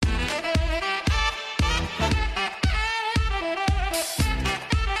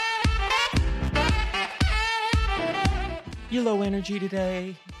you low energy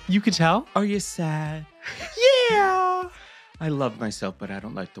today? You could tell? Are you sad? Yeah. I love myself, but I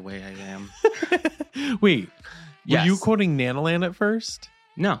don't like the way I am. Wait, Yes. were you quoting Nanaland at first?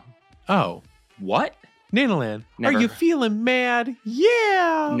 No. Oh, What? Nanaland. Never. Are you feeling mad?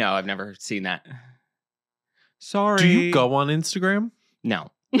 Yeah. No, I've never seen that. Sorry. Do you go on Instagram?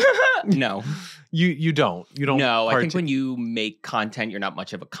 No. No. You don't. You don't. No, I think when you make content, you're not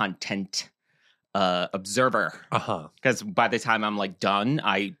much of a content observer. Uh-huh. Because by the time I'm like done,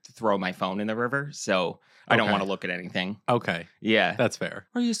 I throw my phone in the river. So I don't Okay. want to look at anything. Okay. Yeah. That's fair.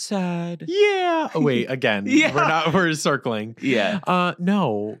 Are you sad? Yeah. Oh, wait, again. Yeah. We're circling. Yeah.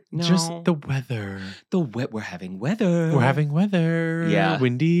 No. Just No. the weather. We're having weather. We're having weather. Yeah.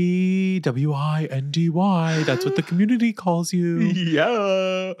 Windy. WINDY. That's what the community calls you.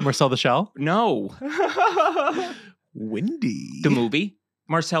 Yeah. Marcel the Shell? No. Windy. The movie,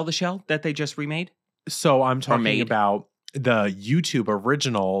 Marcel the Shell, that they just remade. So I'm talking made. about the YouTube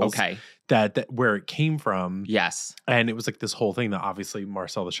originals. Okay. That where it came from. Yes. And it was like this whole thing that obviously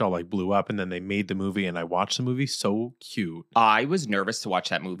Marcel the Shell like blew up, and then they made the movie, and I watched the movie. So cute. I was nervous to watch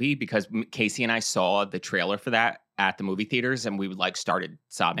that movie because Casey and I saw the trailer for that at the movie theaters, and we like started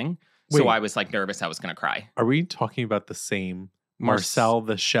sobbing. So Wait. I was like nervous I was going to cry. Are we talking about the same Marcel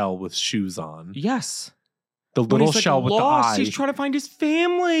the Shell with shoes on? Yes. The When little he's, like, shell with lost, the eye. He's trying to find his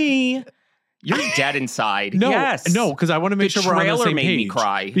family. You're dead inside. No, Yes. no, because I want to make The sure we're on the trailer same made page. me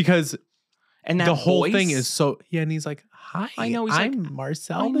cry. Because And that the whole voice, thing is so and he's like, "Hi, I know, he's I'm like,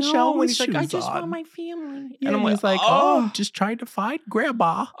 Marcel I the know, Shell and with he's shoes like, I just on." want my family. Yeah, and I'm he's like, oh, just trying to find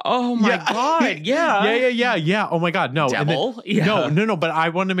Grandma." oh my Yeah. God. Yeah. Yeah. Oh my God, no. And then- Devil. Yeah. No. But I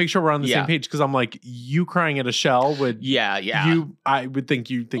want to make sure we're on the Yeah. same page because I'm like, you crying at a shell would Yeah. Yeah. I would think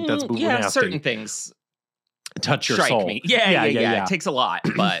you think that's boo yeah, nasty. certain things Touch your strike soul. me. Yeah. It takes a lot,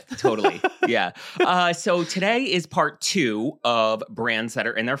 but totally. Yeah. So today is part 2 of brands that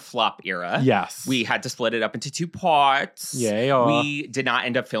are in their flop era. Yes. We had to split it up into 2 parts. Yeah. We did not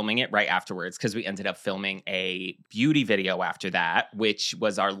end up filming it right afterwards because we ended up filming a beauty video after that, which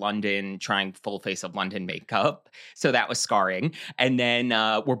was our London, trying full face of London makeup. So that was scarring. And then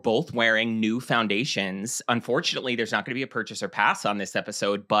we're both wearing new foundations. Unfortunately, there's not going to be a purchase or pass on this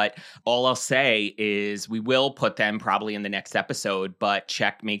episode, but all I'll say is we will put them probably in the next episode, but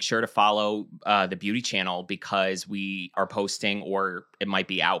make sure to follow the beauty channel because we are posting, or it might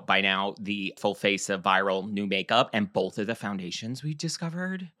be out by now, the full face of viral new makeup, and both of the foundations we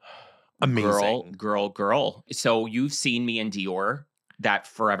discovered. Amazing. Girl. So you've seen me in Dior, that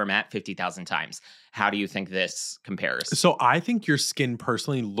Forever Matte 50,000 times. How do you think this compares? So I think your skin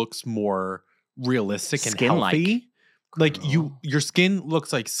personally looks more realistic and Skin-like. healthy. Like Girl. your skin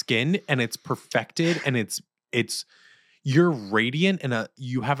looks like skin, and it's perfected, and it's you're radiant, and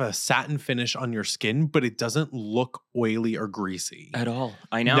you have a satin finish on your skin, but it doesn't look oily or greasy At all.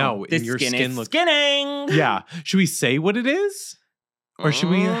 I know. No, This and your skin skin is looks- skinning. Yeah. Should we say what it is? Or should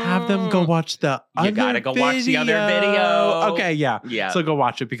we have them go watch the You other gotta go watch the other video. Okay, yeah. Yeah. So go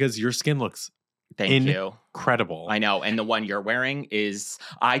watch it because your skin looks Thank you. incredible. I know. And the one you're wearing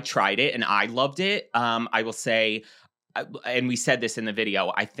I tried it and I loved it. I will say, and we said this in the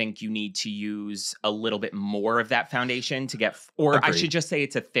video, I think you need to use a little bit more of that foundation to get, or I Agreed. should just say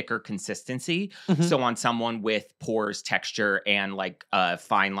it's a thicker consistency. Mhm. So on someone with pores, texture, and like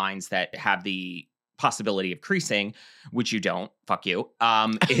fine lines that have the possibility of creasing, which you don't, fuck you,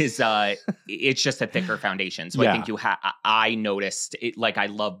 it's just a thicker foundation. So I think I noticed it, like I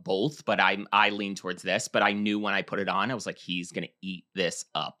love both, but I lean towards this, but I knew when I put it on, I was like, he's going to eat this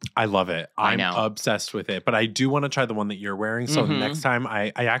up. I love it. I I'm know. obsessed with it. But I do want to try the one that you're wearing. So Mhm. next time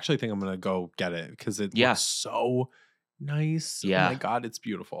I actually think I'm gonna go get it because it Yeah. looks so nice. Yeah. Oh my God, it's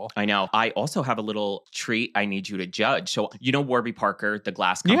beautiful. I know. I also have a little treat I need you to judge. So, you know, Warby Parker, the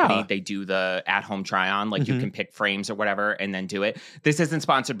glass company, Yeah. they do the at home try on, like you Mhm. can pick frames or whatever and then do it. This isn't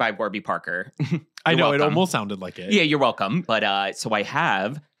sponsored by Warby Parker. I You're know it welcome. almost sounded like it. Yeah, you're welcome. But so I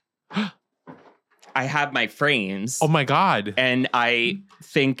have my frames. Oh my God. And I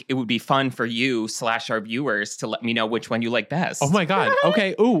think it would be fun for you / our viewers to let me know which one you like best. Oh my God.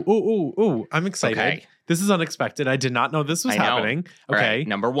 Okay. Ooh. I'm excited. Okay. This is unexpected. I did not know this was I know. happening. All Okay. right,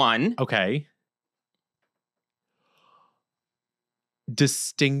 number 1. Okay.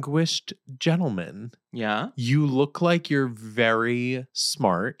 Distinguished gentleman. Yeah. You look like you're very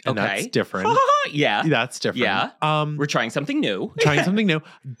smart, and that's Okay. different. Yeah. That's different. Yeah. We're trying something new. Trying something new.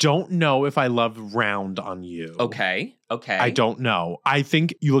 Don't know if I love round on you. Okay. I don't know. I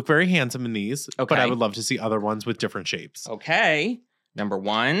think you look very handsome in these, but I Okay. would love to see other ones with different shapes. Okay. Number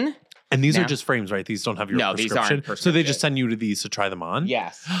 1. And these Now- are just frames, right? These don't have your No, these prescription. aren't So they just prescription. send you to these to try them on?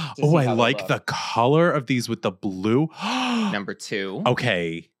 Yes. to Oh, see I how they like look. the color of these with the blue. Number 2.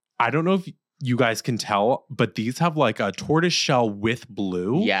 Okay. I don't know if you guys can tell, but these have like a tortoise shell with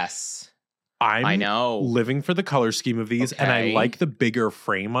blue. Yes. I'm I know. living for the color scheme of these, and I Okay. like the bigger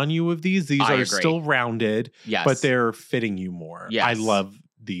frame on you of these. These I are agree. still rounded, Yes. but they're fitting you more. I Yes. love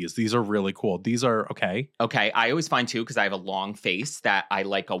these. These are really cool. These are okay. Okay. I always find too, because I have a long face, that I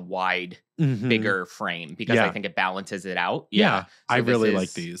like a wide, Mhm. bigger frame because I Yeah. think it balances it out. Yeah, I this really is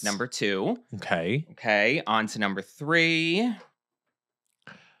like these. Number 2. Okay. Okay. On to number 3.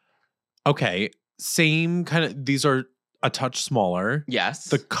 Okay. Same kind of, these are a touch smaller. Yes.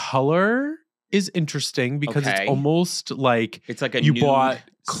 The color is interesting because Okay. it's almost like it's like a you nude bought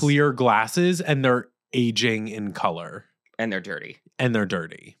clear glasses and they're aging in color and they're dirty. and they're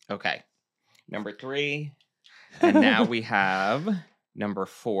dirty. Okay. Number 3. And now we have number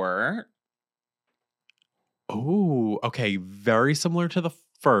 4. Oh, okay. Very similar to the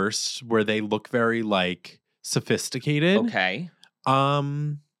first, where they look very like sophisticated. Okay.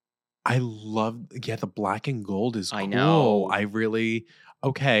 I love, the black and gold is cool. I know. I really,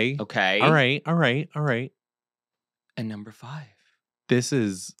 okay. Okay. All right. And number 5. This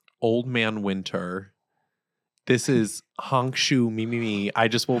is Old Man Winter. This is Honk Shoe Me Me Me. I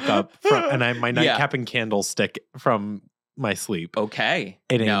just woke up and I have my Yeah. nightcap and candlestick from my sleep. Okay.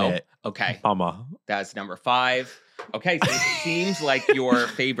 It ain't no. it. Okay. Mama. That's number 5. Okay. So it seems like your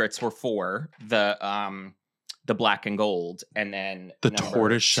favorites were 4. The black and gold, and then The number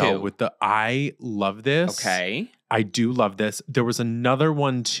tortoise shell 2. with the, I love this. Okay. I do love this. There was another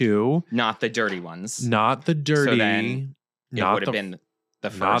one too. Not the dirty ones. Not the dirty. then It not would have the, been the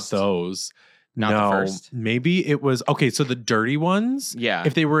first. not those. Not the no, first. Maybe it was, okay, so the dirty ones, Yeah.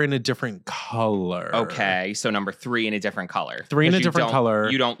 if they were in a different color. Okay. So number 3 in a different color. 3 in a 'Cause you different don't- color.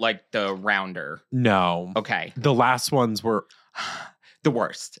 You don't like the rounder. No. Okay. The last ones were, The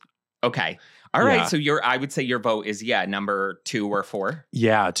worst. Okay. All right. Yeah. So I would say your vote is, number 2 or 4.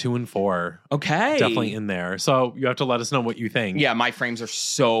 2 and 4. Okay. Definitely in there. So you have to let us know what you think. Yeah, my frames are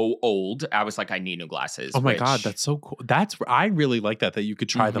so old. I was like, I need new glasses. Oh my which- God, that's so cool. I really like that you could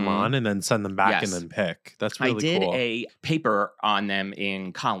try them Mhm. on and then send them back Yes. and then pick. That's really I did cool. a paper on them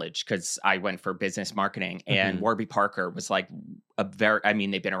in college because I went for business marketing, and Mhm. Warby Parker was like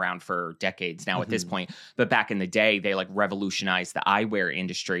they've been around for decades now at this Mhm. point, but back in the day, they like revolutionized the eyewear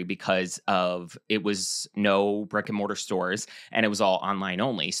industry because of it was no brick and mortar stores and it was all online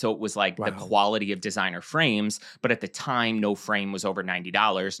only. So it was like the Wow. quality of designer frames, but at the time, no frame was over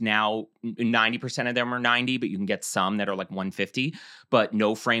 $90. Now, 90% of them are $90, but you can get some that are like $150. But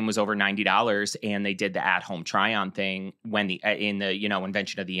no frame was over $90, and they did the at-home try-on thing when in the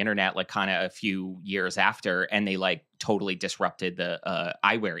invention of the internet, like kind of a few years after, and they like totally disrupted the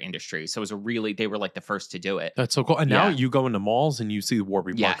eyewear industry. So it was they were like the first to do it. That's so cool. And now Yeah. you go into malls and you see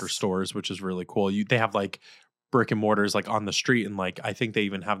Warby Parker Yes. stores, which is really cool. They have like brick and mortars like on the street, and like I think they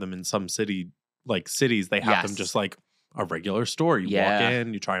even have them in some cities. They have them Yes. just like a regular store. You Yeah. walk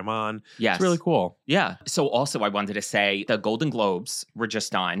in, you try them on. Yes. It's really cool. Yeah. So also I wanted to say the Golden Globes were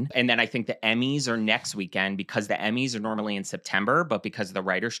just done. And then I think the Emmys are next weekend because the Emmys are normally in September, but because of the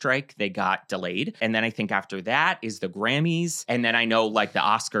writer's strike, they got delayed. And then I think after that is the Grammys. And then I know like the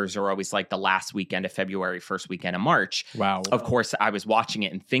Oscars are always like the last weekend of February, first weekend of March. Wow. Of course, I was watching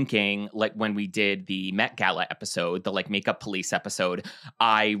it and thinking, like when we did the Met Gala episode, the like Makeup Police episode,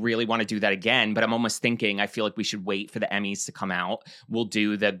 I really want to do that again. But I'm almost thinking, I feel like we should wait for the Emmys to come out. We'll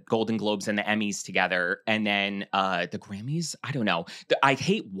do the Golden Globes and the Emmys together. And then the Grammys, I don't know. I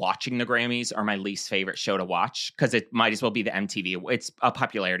hate watching the Grammys, are my least favorite show to watch because it might as well be the MTV. It's a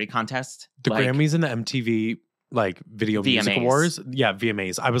popularity contest. The Like, Grammys and the MTV like video music VMAs. awards. Yeah,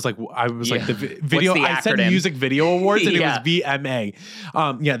 VMAs. I was like Yeah. the video. the I said acronym? music video awards and Yeah. it was VMA.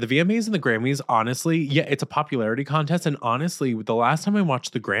 The VMAs and the Grammys, honestly, it's a popularity contest. And honestly, the last time I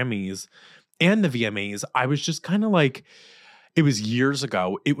watched the Grammys and the VMAs, I was just kind of like, it was years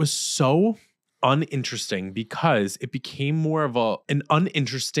ago. It was so uninteresting because it became more of an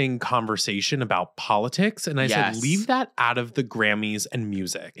uninteresting conversation about politics. And I said, Yes. leave that out of the Grammys and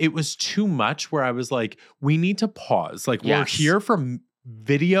music. It was too much where I was like, we need to pause. Like, we're Yes. here for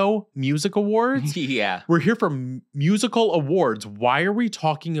video music awards. Yeah. We're here for musical awards. Why are we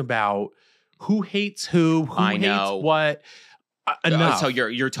talking about who hates who I hates know. what? Enough. So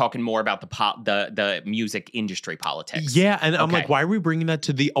you're talking more about the music industry politics. Yeah, and I'm Okay. like, why are we bringing that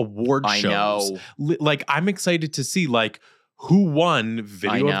to the award I shows? know. Like, I'm excited to see like who won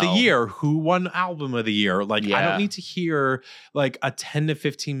video of the know. year, who won album of the year. Like, I Yeah. don't need to hear like a 10 to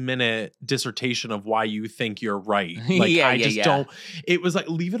 15 minute dissertation of why you think you're right. Like, Yeah, I yeah, just yeah. don't. It was like,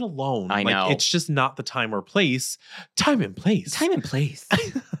 leave it alone. I like, know. it's just not the time or place. Time and place. Time and place.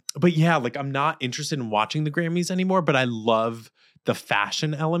 But yeah, like, I'm not interested in watching the Grammys anymore, but I love the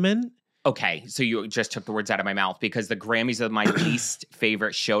fashion element. Okay, so you just took the words out of my mouth because the Grammys are my least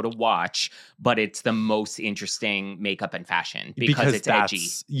favorite show to watch, but it's the most interesting makeup and fashion because it's edgy.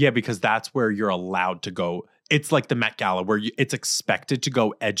 Yeah, because that's where you're allowed to go. It's like the Met Gala where it's expected to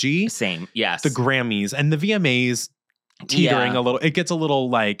go edgy. Same, yes. The Grammys and the VMAs teetering a little. It gets a little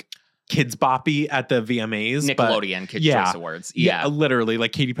like kids boppy at the VMAs. Nickelodeon Kids yeah. Choice Awards. Yeah. Literally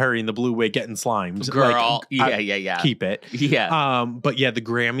like Katy Perry in the blue wig getting slimed. Girl. Like, yeah. Keep it. Yeah. But yeah, the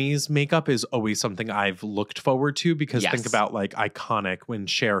Grammys makeup is always something I've looked forward to because think Yes. about like Iconic when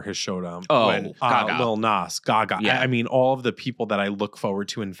Cher has showed up. Oh, when Gaga. Lil Nas, Gaga. Yeah. I mean, all of the people that I look forward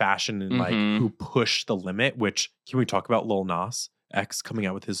to in fashion and like Mhm. who push the limit, which can we talk about Lil Nas X coming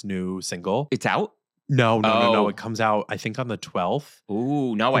out with his new single? It's out? No. Oh. It comes out, I think, on the 12th.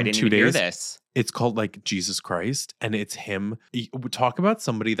 Ooh, no, I In didn't 2 even hear days. this. It's called like Jesus Christ, and it's him. Talk about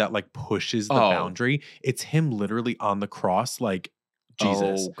somebody that like pushes the Oh. boundary. It's him literally on the cross, like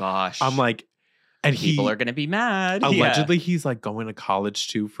Jesus. Oh, gosh. I'm like, and People are going to be mad. allegedly he's like going to college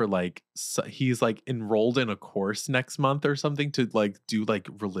too for like he's like enrolled in a course next month or something to like do like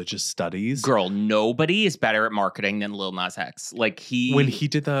religious studies. Girl, nobody is better at marketing than Lil Nas X. Like When he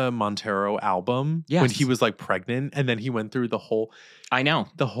did the Montero album, when Yes. he was like pregnant, and then he went through the whole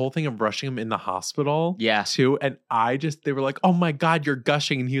thing of rushing him in the hospital. Yeah. Too. And they were like, oh my God, you're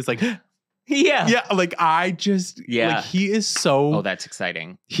gushing. And he was like, Yeah. yeah, like like he is so Oh, that's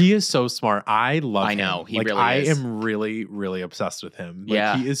exciting. he is so smart. I love I him. know, he like, really I is. am really, really obsessed with him. Like,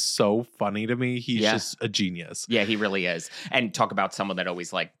 Yeah. he is so funny to me. He's Yeah. just a genius. Yeah, he really is. And talk about someone that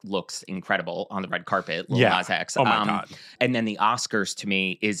always like looks incredible on the red carpet, Lil Yeah. Nas X. Oh my God. And then the Oscars to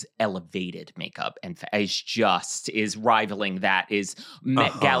me is elevated makeup and is rivaling that is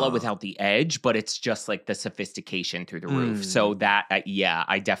Met Gala Uh-huh. without the edge, but it's just like the sophistication through the roof. So that,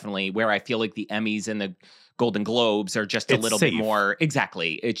 I definitely, where I feel like the Emmys and the Golden Globes are just a It's little safe. bit more,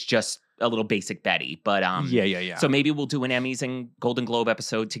 exactly. It's just a little basic Betty. But Yeah. so maybe we'll do an Emmys and Golden Globe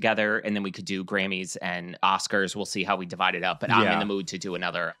episode together, and then we could do Grammys and Oscars. We'll see how we divide it up. But I'm in Yeah. the mood to do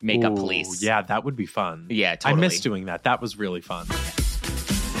another makeup Ooh, police. Yeah, that would be fun. Yeah, totally. I miss doing that. That was really fun.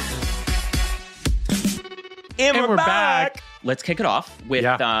 And we're back. Let's kick it off with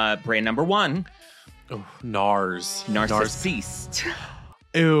brand number 1, Oh, NARS. Narcissist.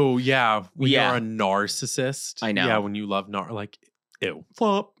 Ew, yeah. When Yeah. you're a narcissist. I know. Yeah, when you love like, ew.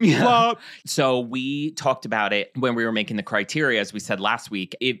 Flop. Yeah. Flop. So we talked about it when we were making the criteria, as we said last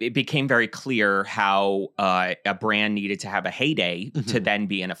week. It became very clear how a brand needed to have a heyday to then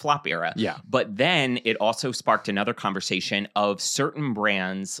be in a flop era. Yeah. But then it also sparked another conversation of certain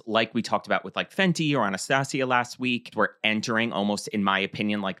brands, like we talked about with like Fenty or Anastasia last week, were entering almost, in my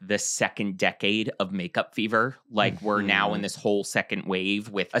opinion, like the second decade of makeup fever. Like we're now in this whole second wave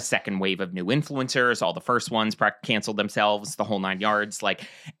with a second wave of new influencers. All the first ones canceled themselves, the whole 9 yards.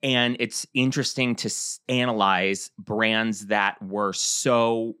 And it's interesting to analyze brands that were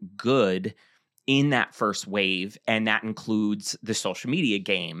so good in that first wave, and that includes the social media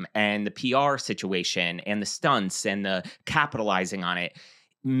game and the PR situation and the stunts and the capitalizing on it.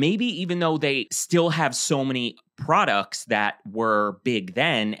 Maybe even though they still have so many products that were big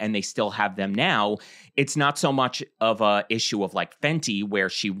then and they still have them now, it's not so much of a issue of like Fenty where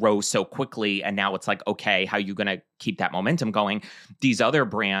she rose so quickly and now it's like, okay, how are you going to keep that momentum going? These other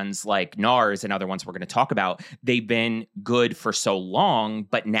brands like NARS and other ones we're going to talk about, they've been good for so long,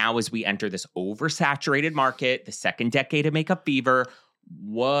 but now as we enter this oversaturated market, the second decade of makeup fever,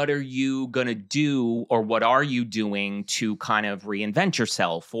 what are you going to do, or what are you doing to kind of reinvent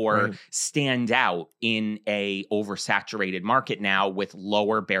yourself or stand out in a oversaturated market now with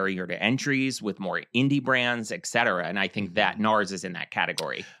lower barrier to entries, with more indie brands, et cetera? And I think that NARS is in that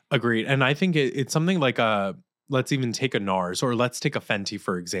category. Agreed. And I think it's something like let's even take a NARS, or let's take a Fenty,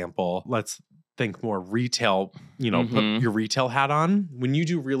 for example. Let's think more retail, put your retail hat on. When you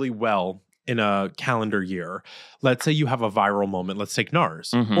do really well in a calendar year, let's say you have a viral moment. Let's take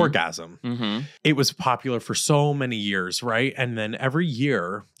NARS, Orgasm. It was popular for so many years, right? And then every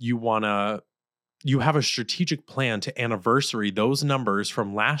year you have a strategic plan to anniversary those numbers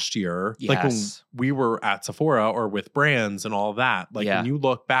from last year. Yes. Like when we were at Sephora or with brands and all that. Like when you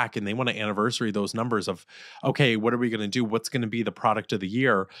look back and they want to anniversary those numbers of, okay, what are we going to do? What's going to be the product of the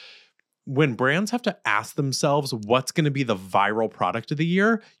year? when brands have to ask themselves what's going to be the viral product of the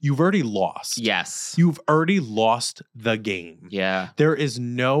year, you've already lost. Yes. You've already lost the game. Yeah. There is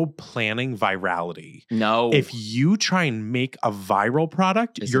no planning virality. No. If you try and make a viral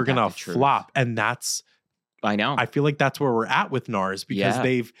product, Isn't you're that going the to truth? flop. And that's, I know. I feel like that's where we're at with NARS because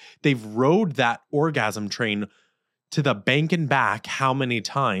Yeah. they've rode that orgasm train to the bank and back how many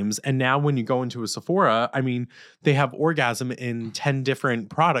times. And now when you go into a Sephora, I mean, they have orgasm in 10 different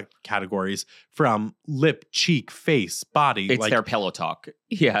product categories from lip, cheek, face, body. It's their pillow talk.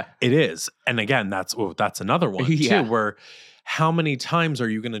 Yeah. It is. And again, that's another one Yeah. too, where how many times are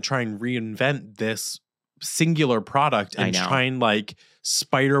you going to try and reinvent this singular product I and know. try and like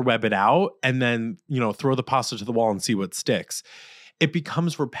spider web it out and then, throw the pasta to the wall and see what sticks? It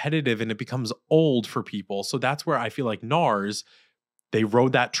becomes repetitive and it becomes old for people. So that's where I feel like NARS, they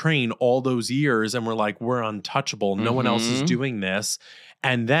rode that train all those years and were like, we're untouchable. No one else is Mhm. doing this.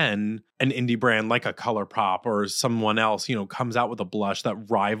 And then an indie brand like a ColourPop or someone else, comes out with a blush that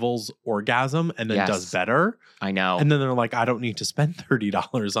rivals Orgasm and then does Yes. better. I know. And then they're like, I don't need to spend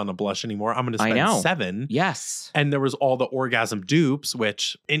 $30 on a blush anymore. I'm going to I spend know. $7. Yes. And there was all the Orgasm dupes,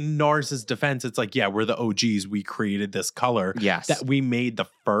 which in NARS's defense, it's like, yeah, we're the OGs. We created this color Yes. that we made the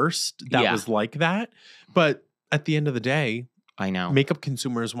first that Yeah. was like that. But at the end of the day, I know. makeup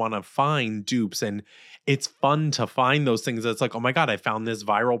consumers want to find dupes, and it's fun to find those things. That's like, oh my God, I found this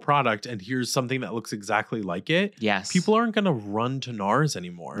viral product and here's something that looks exactly like it. Yes. People aren't going to run to NARS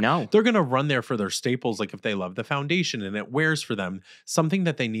anymore. No. They're going to run there for their staples. Like if they love the foundation and it wears for them, something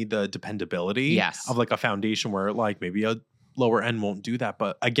that they need the dependability Yes. of like a foundation where like maybe a lower end won't do that.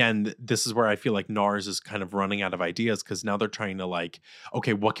 But again, this is where I feel like NARS is kind of running out of ideas because now they're trying to like,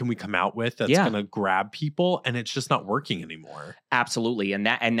 okay, what can we come out with that's Yeah. going to grab people? And it's just not working anymore. Absolutely. And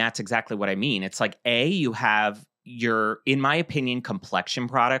that's exactly what I mean. It's like, you have in my opinion, complexion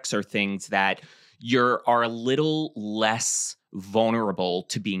products are things that are a little less vulnerable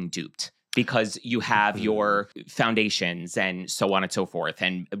to being duped. Because you have your foundations and so on and so forth,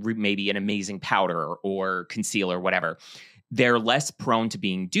 and maybe an amazing powder or concealer, whatever. They're less prone to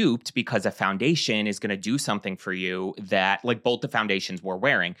being duped because a foundation is going to do something for you that, like both the foundations we're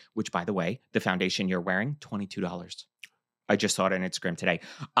wearing, which by the way, the foundation you're wearing, $22. I just saw it on Instagram today.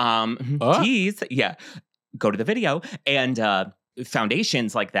 Tease. Yeah. Go to the video. And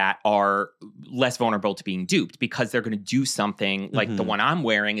foundations like that are less vulnerable to being duped because they're going to do something like the one I'm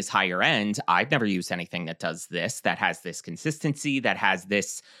wearing is higher end. I've never used anything that does this, that has this consistency, that has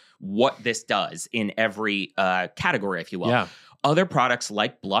this, what this does in every category, if you will. Yeah. Other products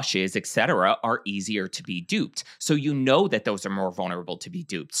like blushes, etc., are easier to be duped. So you know that those are more vulnerable to be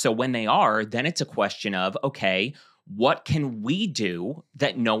duped. So when they are, then it's a question of, okay, what can we do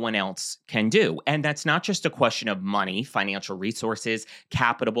that no one else can do? And that's not just a question of money, financial resources,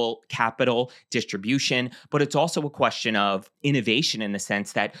 capital, distribution, but it's also a question of innovation in the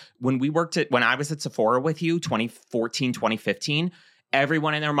sense that when I was at Sephora with you, 2014, 2015,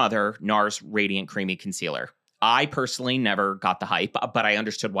 everyone and their mother, NARS Radiant Creamy Concealer. I personally never got the hype, but I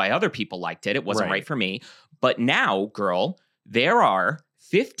understood why other people liked it. It wasn't right for me. But now, girl, there are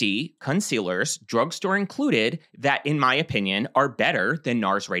 50 concealers, drugstore included, that, in my opinion, are better than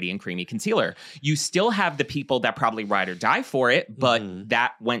NARS Radiant Creamy Concealer. You still have the people that probably ride or die for it, but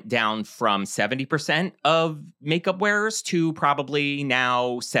that went down from 70% of makeup wearers to probably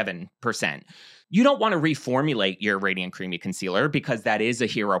now 7%. You don't want to reformulate your Radiant Creamy Concealer because that is a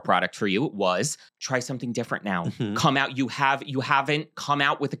hero product for you. It was. Try something different now. Come out. You haven't come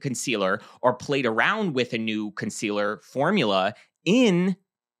out with a concealer or played around with a new concealer formula in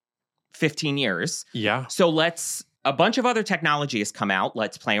 15 years. Yeah. So a bunch of other technology has come out.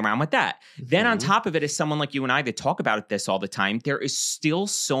 Let's play around with that. Then on top of it, as someone like you and I that talk about this all the time, there is still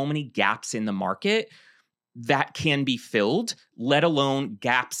so many gaps in the market that can be filled, let alone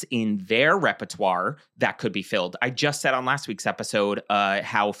gaps in their repertoire that could be filled. I just said on last week's episode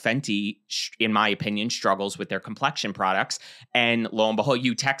how Fenty, in my opinion, struggles with their complexion products. And lo and behold,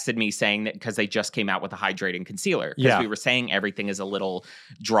 you texted me saying that because they just came out with a hydrating concealer. Because we were saying everything is a little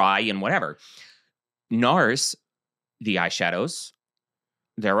dry and whatever. NARS, the eyeshadows,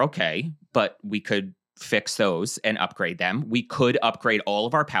 they're okay, but we could fix those and upgrade them. We could upgrade all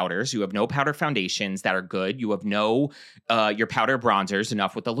of our powders. You have no powder foundations that are good. You have no your powder bronzers,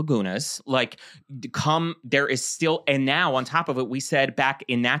 enough with the Lagunas. There is still, and now on top of it, we said back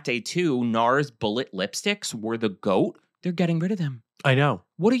in that day too, NARS bullet lipsticks were the GOAT. They're getting rid of them. I know.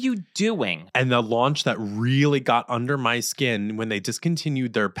 What are you doing? And the launch that really got under my skin when they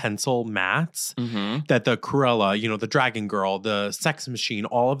discontinued their pencil mattes, that the Cruella, the Dragon Girl, the Sex Machine,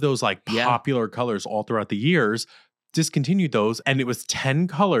 all of those like popular colors all throughout the years, discontinued those, and it was 10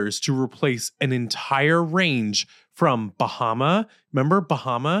 colors to replace an entire range from Bahama. Remember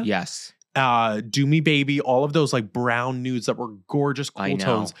Bahama? Yes. Do Me Baby, all of those like brown nudes that were gorgeous, I cool know.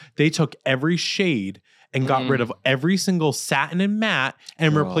 tones. They took every shade and got rid of every single satin and matte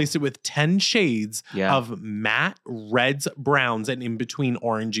and Girl. replaced it with 10 shades Yeah. of matte reds, browns, and in between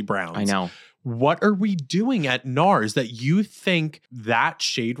orangey browns. I know. What are we doing at NARS that you think that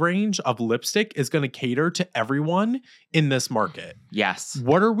shade range of lipstick is going to cater to everyone in this market? Yes.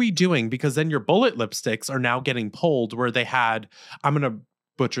 What are we doing? Because then your bullet lipsticks are now getting pulled where they had, I'm going to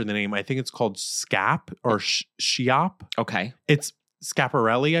butcher the name. I think it's called Scap or Shiop. Okay. It's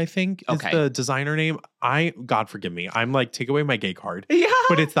Scaparelli, I think, is Okay. the designer name. God forgive me. I'm like, take away my gay card. Yeah.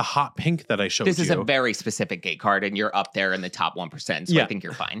 But it's the hot pink that I showed This you. is a very specific gay card, and you're up there in the top 1%. So Yeah. I think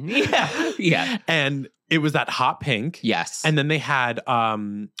you're fine. Yeah. Yeah. And it was that hot pink. Yes. And then they had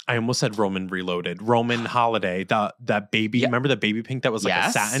I almost said Roman Reloaded. Roman Holiday, that baby, Yeah. remember the baby pink that was like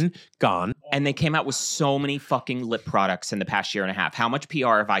Yes. a satin? Gone. And they came out with so many fucking lip products in the past year and a half. How much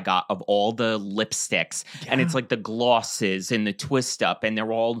PR have I got of all the lipsticks? And it's like the glosses and the twist up, and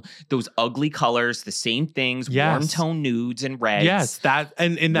they're all those ugly colors, the same things, warm Yes. tone nudes and reds. Yes, that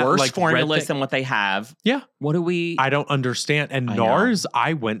and in that worse like formulas red than what they have. Yeah. What do we? I don't understand. And I know. NARS,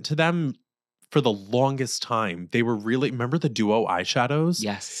 I went to them for the longest time. They were really, remember the duo eyeshadows?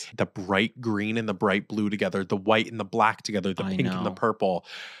 Yes. The bright green and the bright blue together, the white and the black together, the I pink and the know. purple.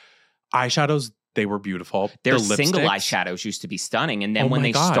 Eyeshadows, they were beautiful. Their The single lipsticks, eyeshadows used to be stunning. And then Oh when my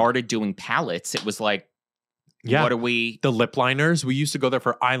they God. started doing palettes, it was like, Yeah. what do we? The lip liners, we used to go there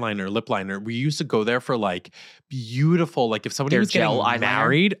for eyeliner, lip liner. We used to go there for like beautiful, like if somebody Their was getting gel eyeliner?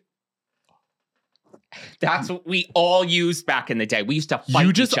 married, That's what we all used back in the day. We used to fight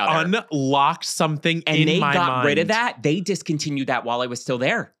you just each other. unlocked something And in they my got mind. rid of that. They discontinued that while I was still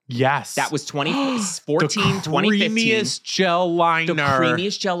there. Yes. That was 2014, the 2015. creamiest gel liner. The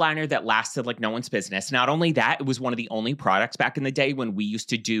creamiest gel liner that lasted like no one's business. Not only that, it was one of the only products back in the day when we used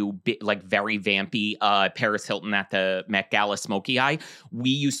to do like very vampy Paris Hilton at the Met Gala Smoky Eye. We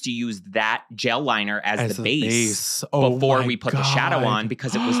used to use that gel liner as the base Oh before my we put the shadow God. on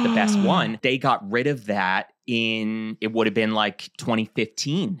because it was the best one. They got rid of that it would have been like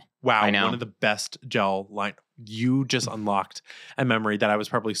 2015. Wow, I know. one of the best gel line. You just unlocked a memory that I was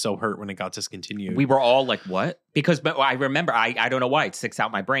probably so hurt when it got discontinued. We were all like, what? Because but I remember, I don't know why it sticks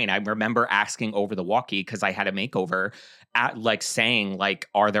out my brain. I remember asking over the walkie because I had a makeover at like saying like,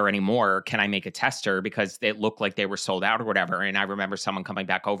 are there any more? Can I make a tester? Because it looked like they were sold out or whatever. And I remember someone coming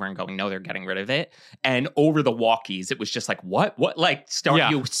back over and going, no, they're getting rid of it. And over the walkies, it was just like, what? Like Yeah.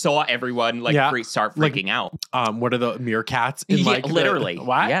 you saw everyone like Yeah. start Like, freaking out. What are the meerkats in Yeah, like the- literally.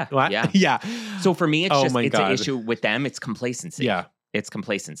 what? Yeah, What? yeah. Yeah. So for me, it's Oh just, my it's an God. issue with them. It's complacency. Yeah. It's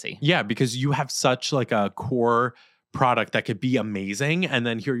complacency. Yeah, because you have such like a core product that could be amazing, and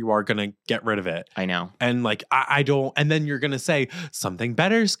then here you are gonna get rid of it. I know. And like I don't, and then you're gonna say something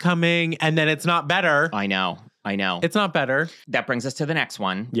better's coming, and then it's not better. I know. It's not better. That brings us to the next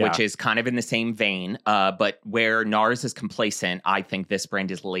one, Yeah. which is kind of in the same vein. But where NARS is complacent, I think this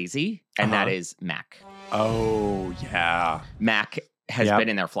brand is lazy, and that Uh-huh. is MAC. Oh yeah. MAC has Yep. been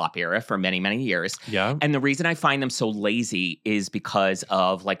in their flop era for many, many years. Yeah. And the reason I find them so lazy is because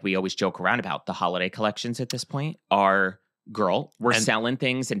of, like we always joke around about, the holiday collections at this point are, girl, we're And- selling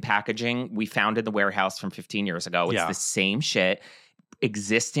things and packaging we found in the warehouse from 15 years ago. It's Yeah. the same shit.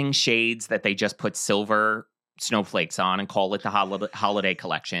 Existing shades that they just put silver snowflakes on and call it the holiday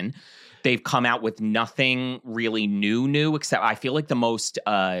collection. They've come out with nothing really new, except I feel like the most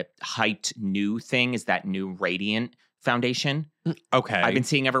hyped new thing is that new Radiant foundation. Okay. I've been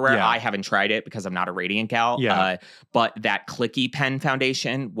seeing everywhere. Yeah. I haven't tried it because I'm not a Radiant gal. Yeah. But that clicky pen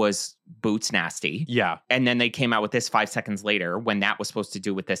foundation was boots nasty. Yeah. And then they came out with this 5 seconds later when that was supposed to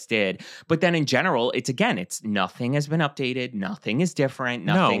do what this did. But then in general, it's nothing has been updated. Nothing is different.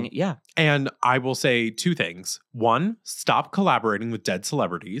 Nothing. No. Yeah. And I will say two things. One, stop collaborating with dead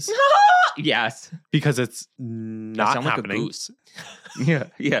celebrities Yes. because it's That not sound like a happening. goose. Yeah.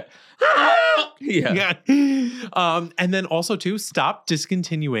 Yeah. Yeah. Yeah. And then also too, stop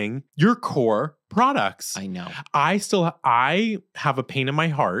discontinuing your core products. I know. I have a pain in my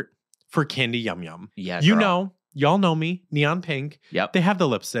heart for Candy Yum Yum. Yeah. You girl. know, y'all know me, neon pink. Yep. They have the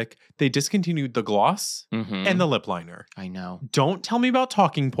lipstick. They discontinued the gloss Mhm. and the lip liner. I know. Don't tell me about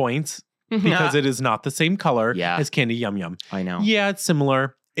talking points because it is not the same color Yeah. as Candy Yum Yum. I know. Yeah, it's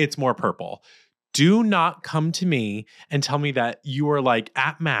similar. It's more purple. Do not come to me and tell me that you are like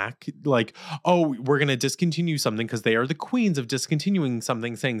at MAC, like, oh, we're going to discontinue something because they are the queens of discontinuing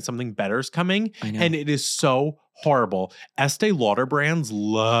something, saying something better is coming. I know. And it is so horrible. Estee Lauder brands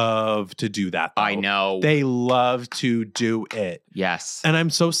love to do that, though. I know. They love to do it. Yes. And I'm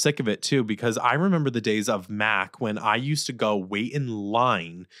so sick of it too, because I remember the days of MAC when I used to go wait in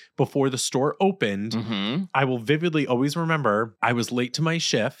line before the store opened. Mm-hmm. I will vividly always remember I was late to my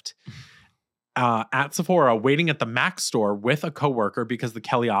shift at Sephora waiting at the MAC store with a coworker because the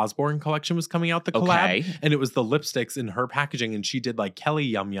Kelly Osbourne collection was coming out, the collab. Okay. And it was the lipsticks in her packaging. And she did like Kelly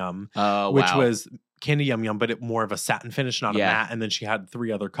Yum Yum, Oh, which wow. was Candy Yum Yum, but it more of a satin finish, not a matte. And then she had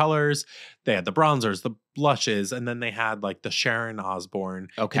 3 other colors. They had the bronzers, the blushes, and then they had like the Sharon Osbourne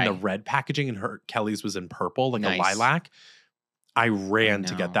in the red packaging. And her Kelly's was in purple, like a lilac. I ran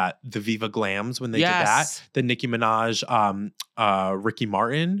to get that. The Viva Glams when they did that. The Nicki Minaj, Ricky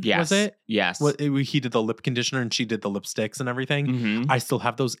Martin, was it? Yes. He did the lip conditioner and she did the lipsticks and everything. Mm-hmm. I still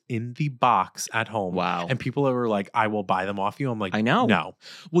have those in the box at home. Wow. And people are like, I will buy them off you. I'm like, I know. No.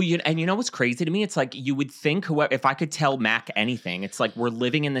 Well, you know what's crazy to me? It's like you would think if I could tell MAC anything, it's like we're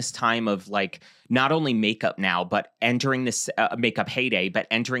living in this time of like not only makeup now, but entering this makeup heyday, but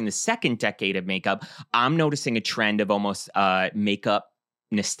entering the second decade of makeup. I'm noticing a trend of almost makeup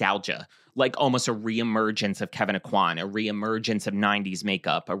nostalgia, like almost a reemergence of Kevyn Aucoin, a reemergence of 90s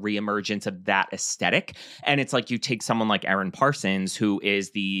makeup, a reemergence of that aesthetic. And it's like you take someone like Erin Parsons, who is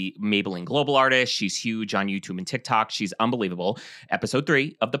the Maybelline global artist. She's huge on YouTube and TikTok. She's unbelievable. Episode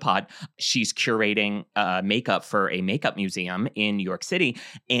 3 of the pod, she's curating makeup for a makeup museum in New York City.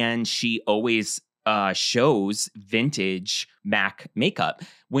 And she always shows vintage MAC makeup.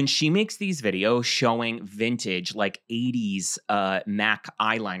 When she makes these videos showing vintage like 80s MAC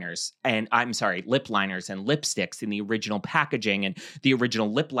eyeliners and lip liners and lipsticks in the original packaging, and the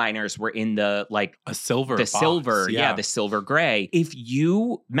original lip liners were in the like a silver the box. silver the silver gray. If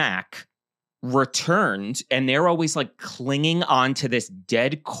you MAC returned, and they're always like clinging onto this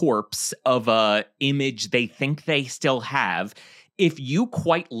dead corpse of a image they think they still have, if you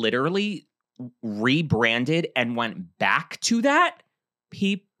quite literally rebranded and went back to that,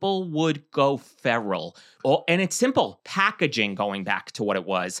 people would go feral. Oh, and it's simple. Packaging going back to what it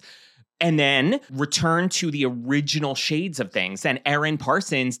was. And then return to the original shades of things. And Erin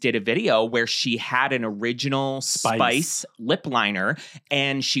Parsons did a video where she had an original Spice lip liner,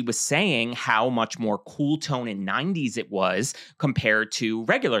 and she was saying how much more cool tone in 90s it was compared to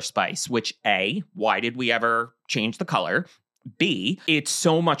regular Spice, which A, why did we ever change the color? B, it's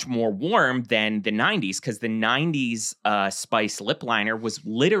so much more warm than the 90s, because the 90s Spice lip liner was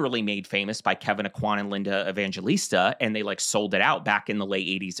literally made famous by Kevyn Aucoin and Linda Evangelista, and they like sold it out back in the late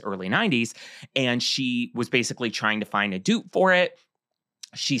 80s, early 90s. And she was basically trying to find a dupe for it.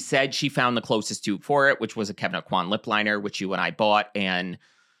 She said she found the closest dupe for it, which was a Kevyn Aucoin lip liner, which you and I bought, and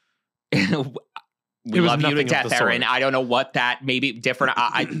we love you to death, Erin. I don't know what that, maybe different,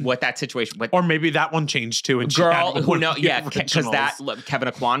 what that situation, but or maybe that one changed too. And girl, who knows? Yeah, because that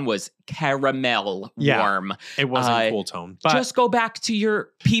Kevyn Aucoin was caramel warm. It wasn't cool tone. But just go back to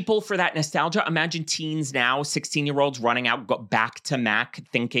your people for that nostalgia. Imagine teens now, 16-year-olds running out, go back to MAC,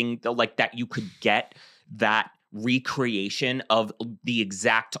 thinking like that you could get that recreation of the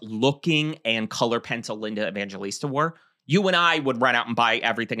exact looking and color pencil Linda Evangelista wore. You and I would run out and buy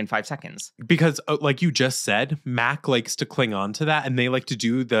everything in 5 seconds. Because like you just said, MAC likes to cling on to that, and they like to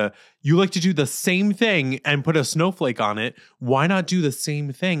do you like to do the same thing and put a snowflake on it. Why not do the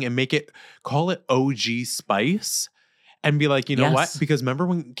same thing and call it OG Spice? And be like, you know what? Because remember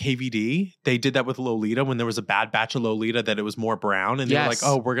when KVD, they did that with Lolita when there was a bad batch of Lolita that it was more brown. And they were like,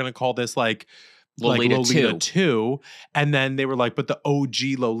 oh, we're going to call this like Lolita 2. And then they were like, but the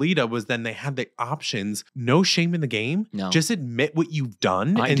OG Lolita was, then they had the options. No shame in the game. No. Just admit what you've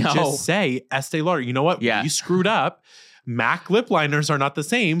done just say, Estee Lauder, you know what? Yeah. You screwed up. MAC lip liners are not the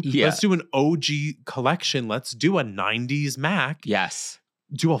same. Yeah. Let's do an OG collection. Let's do a 90s MAC. Yes.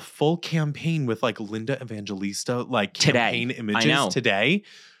 Do a full campaign with like Linda Evangelista, like campaign images today.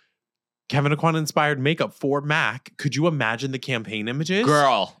 Kevyn Aucoin inspired makeup for MAC. Could you imagine the campaign images?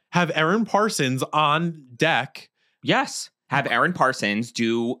 Girl. Have Erin Parsons on deck. Yes. Have Erin Parsons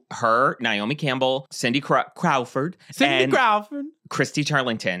do her, Naomi Campbell, Cindy Crawford, Christy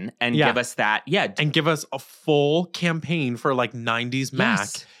Turlington, and give us that. Yeah. And give us a full campaign for like 90s MAC.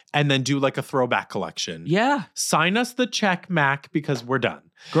 And then do like a throwback collection. Yeah. Sign us the check, MAC, because we're done.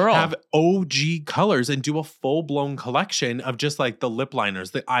 Girl. Have OG colors and do a full-blown collection of just like the lip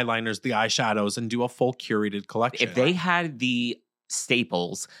liners, the eyeliners, the eyeshadows, and do a full curated collection. If they had the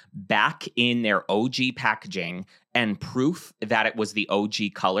staples back in their OG packaging and proof that it was the OG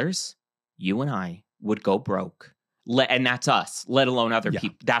colors, you and I would go broke. And that's us, let alone other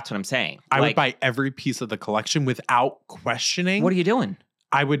people. That's what I'm saying. I would buy every piece of the collection without questioning. What are you doing?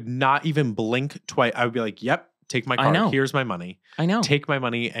 I would not even blink twice. I would be like, yep, take my card. Here's my money. I know. Take my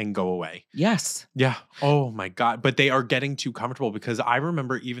money and go away. Yes. Yeah. Oh my God. But they are getting too comfortable because I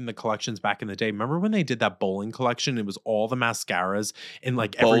remember even the collections back in the day. Remember when they did that bowling collection? It was all the mascaras in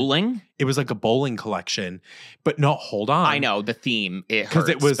like bowling? It was like a bowling collection. But no, hold on. I know the theme. Because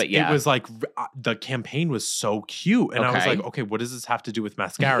it was like the campaign was so cute. And I was like, okay, what does this have to do with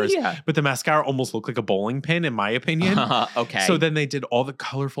mascaras? But the mascara almost looked like a bowling pin in my opinion. Okay. So then they did all the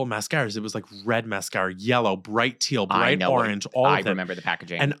colorful mascaras. It was like red mascara, yellow, bright teal, bright orange, all of them. I remember the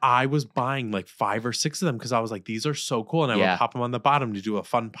packaging. And I was buying like 5 or 6 of them because I was like, these are so cool. And I would pop them on the bottom to do a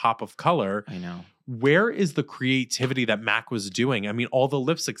fun pop of color. I know. Where is the creativity that MAC was doing? I mean, all the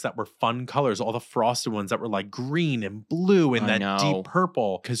lipsticks that were fun colors, all the frosted ones that were like green and blue and that deep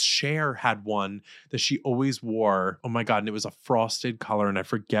purple. Because Cher had one that she always wore. Oh my God. And it was a frosted color. And I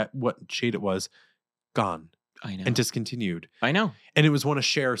forget what shade it was. Gone. I know. And discontinued. I know. And it was one of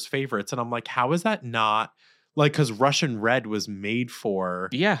Cher's favorites. And I'm like, how is that not? Like, because Russian Red was made for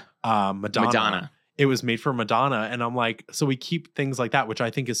Madonna. It was made for Madonna. And I'm like, so we keep things like that, which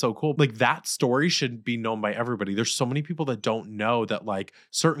I think is so cool. Like that story should be known by everybody. There's so many people that don't know that like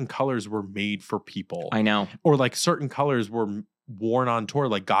certain colors were made for people. I know. Or like certain colors were worn on tour.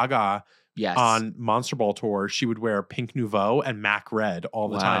 Like Gaga on Monster Ball tour, she would wear Pink Nouveau and MAC Red all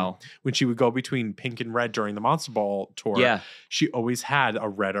the time. When she would go between pink and red during the Monster Ball tour, she always had a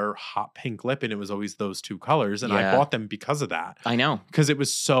red or hot pink lip, and it was always those 2 colors. And I bought them because of that. I know. Because it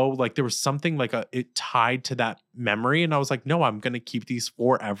was so like there was something like it tied to that memory. And I was like, no, I'm going to keep these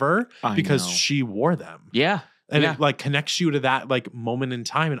forever because she wore them. Yeah. And it like connects you to that like moment in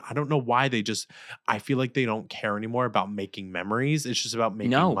time. And I don't know why I feel like they don't care anymore about making memories. It's just about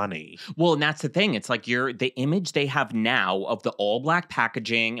making money. Well, and that's the thing. It's like the image they have now of the all black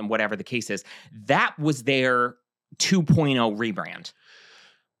packaging and whatever the case is, that was their 2.0 rebrand.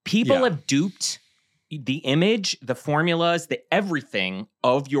 People have duped the image, the formulas, the everything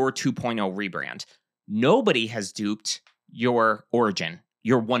of your 2.0 rebrand. Nobody has duped your origin,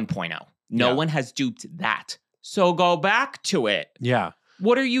 your 1.0. No one has duped that. So go back to it. Yeah.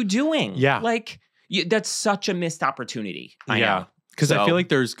 What are you doing? Yeah. Like, that's such a missed opportunity. I know. Because I feel like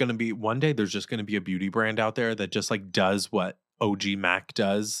there's going to be, one day there's just going to be a beauty brand out there that just like does what OG MAC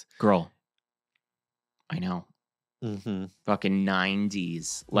does. Girl. I know. Mm-hmm. Fucking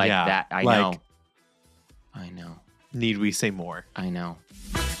 90s. Like that. I know. I know. Need we say more? I know.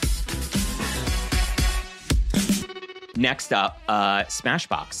 Next up,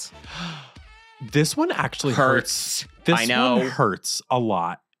 Smashbox. This one actually hurts. This one hurts a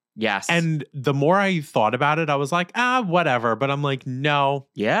lot. Yes. And the more I thought about it, I was like, whatever. But I'm like, no.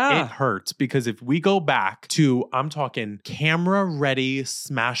 Yeah. It hurts because if we go back to, I'm talking camera ready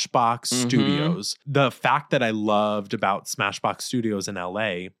Smashbox Studios, the fact that I loved about Smashbox Studios in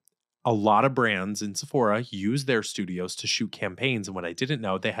LA, a lot of brands in Sephora use their studios to shoot campaigns. And what I didn't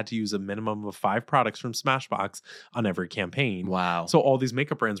know, they had to use a minimum of 5 products from Smashbox on every campaign. Wow. So all these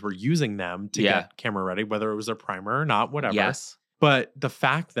makeup brands were using them to get camera ready, whether it was a primer or not, whatever. Yes. But the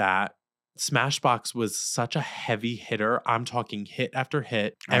fact that Smashbox was such a heavy hitter, I'm talking hit after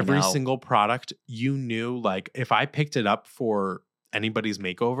hit, every single product, you knew, like if I picked it up for anybody's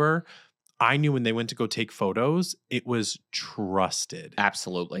makeover, I knew when they went to go take photos, it was trusted.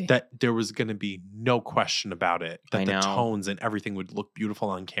 Absolutely. That there was going to be no question about it. That the tones and everything would look beautiful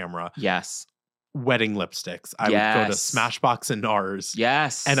on camera. Yes. Wedding lipsticks. I would go to Smashbox and NARS.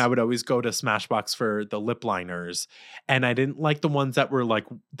 Yes. And I would always go to Smashbox for the lip liners. And I didn't like the ones that were like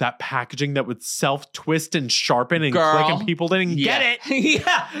that packaging that would self-twist and sharpen and click and people didn't get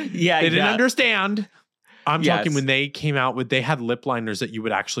it. Yeah. They didn't understand. I'm talking when they came out with, they had lip liners that you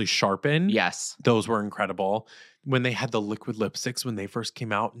would actually sharpen. Yes. Those were incredible. When they had the liquid lipsticks, when they first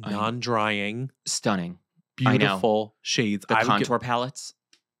came out, non-drying. Stunning. Beautiful shades. The contour palettes.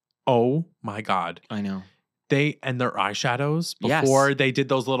 Oh my God. I know. And their eyeshadows before they did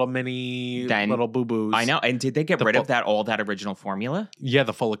those little mini little boo-boos. I know. And did they get rid of all that original formula? Yeah,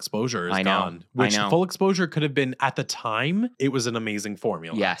 the full exposure is gone. Which full exposure could have been, at the time, it was an amazing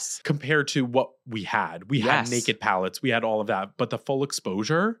formula. Yes. Compared to what we had. We had naked palettes. We had all of that. But the full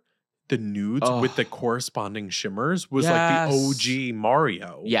exposure, the nudes with the corresponding shimmers was like the OG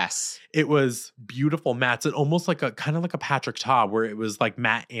Mario. Yes. It was beautiful mattes and almost like a kind of like a Patrick Ta where it was like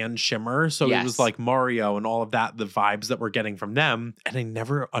matte and shimmer. So it was like Mario and all of that, the vibes that we're getting from them. And I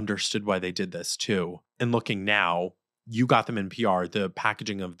never understood why they did this too. And looking now, you got them in PR, the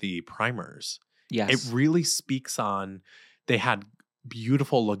packaging of the primers. Yes. It really speaks on, they had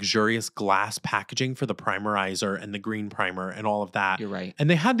beautiful, luxurious glass packaging for the primerizer and the green primer and all of that. You're right. And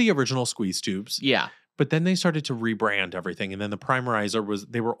they had the original squeeze tubes. Yeah. But then they started to rebrand everything. And then the primerizer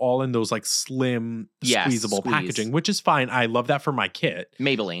they were all in those like slim, squeezable packaging, which is fine. I love that for my kit.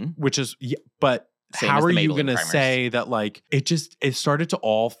 Maybelline. Which is, but Same how as are the you Maybelline going to primers. say that like, it started to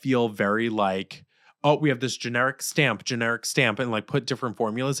all feel very like, oh, we have this generic stamp, and like put different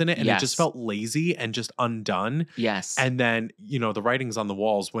formulas in it. And it just felt lazy and just undone. Yes. And then, the writing's on the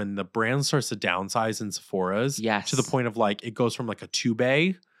walls when the brand starts to downsize in Sephora's to the point of like, it goes from like a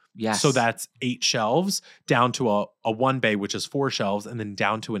 2-bay. Yes. So that's 8 shelves down to a 1-bay, which is 4 shelves, and then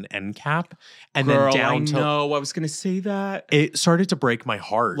down to an end cap. And Girl, then down to. No, I was going to say that. It started to break my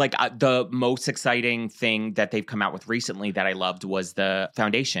heart. Like the most exciting thing that they've come out with recently that I loved was the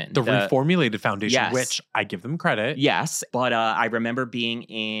foundation. The reformulated foundation, Yes. which I give them credit. Yes. But I remember being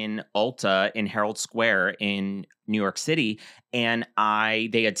in Ulta in Herald Square in New York City, and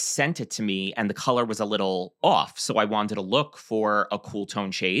they had sent it to me and the color was a little off. So I wanted to look for a cool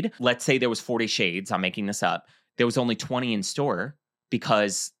tone shade. Let's say there was 40 shades. I'm making this up. There was only 20 in store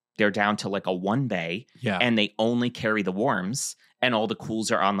because they're down to like a 1-bay and they only carry the warms and all the cools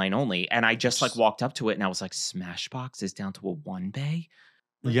are online only. And I just like walked up to it and I was like, Smashbox is down to a 1-bay?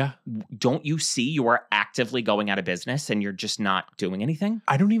 Yeah. Don't you see you are actively going out of business and you're just not doing anything?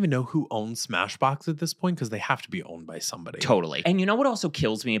 I don't even know who owns Smashbox at this point because they have to be owned by somebody. Totally. And you know what also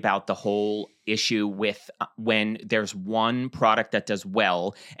kills me about the whole issue with when there's one product that does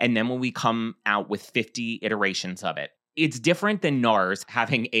well and then when we come out with 50 iterations of it? It's different than NARS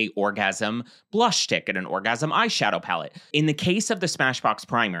having a orgasm blush stick and an orgasm eyeshadow palette. In the case of the Smashbox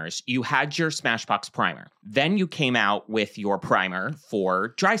primers, you had your Smashbox primer. Then you came out with your primer for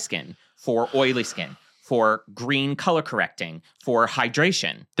dry skin, for oily skin, for green color correcting, for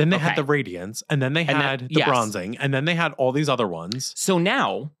hydration. Then they had the radiance, and then they had the bronzing, and then they had all these other ones. So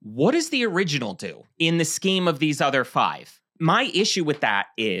now, what does the original do in the scheme of these other 5? My issue with that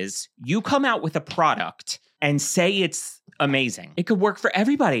is you come out with a product and say it's amazing. It could work for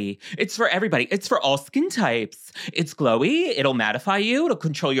everybody. It's for everybody. It's for all skin types. It's glowy. It'll mattify you. It'll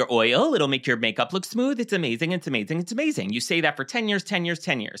control your oil. It'll make your makeup look smooth. It's amazing. It's amazing. It's amazing. You say that for 10 years, 10 years,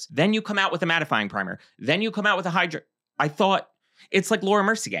 10 years. Then you come out with a mattifying primer. Then you come out with a hydrate. I thought it's like Laura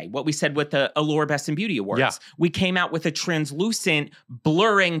Mercier, what we said with the Allure Best in Beauty Awards. Yeah. We came out with a translucent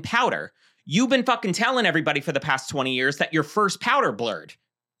blurring powder. You've been fucking telling everybody for the past 20 years that your first powder blurred.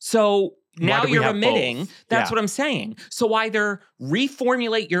 So now you're emitting. That's what I'm saying. So either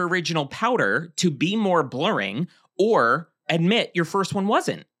reformulate your original powder to be more blurring or admit your first one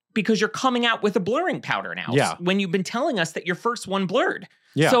wasn't because you're coming out with a blurring powder now. Yeah. When you've been telling us that your first one blurred.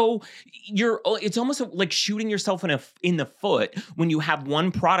 Yeah. So it's almost like shooting yourself in the foot when you have one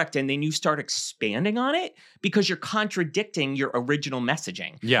product and then you start expanding on it because you're contradicting your original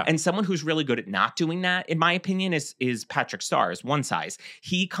messaging. Yeah. And someone who's really good at not doing that, in my opinion, is Patrick Starr's One Size.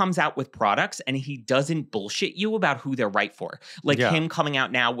 He comes out with products and he doesn't bullshit you about who they're right for. Like him coming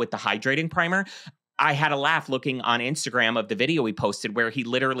out now with the hydrating primer. I had a laugh looking on Instagram of the video he posted where he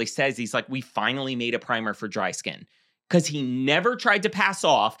literally says, he's like, we finally made a primer for dry skin. Because he never tried to pass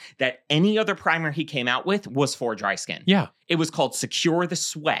off that any other primer he came out with was for dry skin. Yeah. It was called Secure the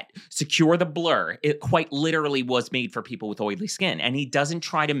Sweat, Secure the Blur. It quite literally was made for people with oily skin. And he doesn't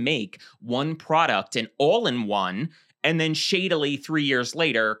try to make one product an all-in-one and then shadily 3 years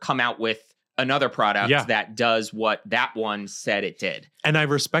later come out with another product that does what that one said it did. And I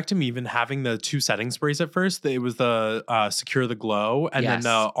respect him even having the 2 setting sprays at first. It was the Secure the Glow and then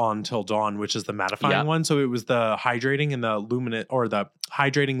the On Till Dawn, which is the mattifying one. So it was the hydrating and the luminous, or the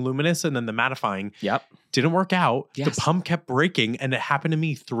hydrating luminous and then the mattifying. Yep. Didn't work out. Yes. The pump kept breaking and it happened to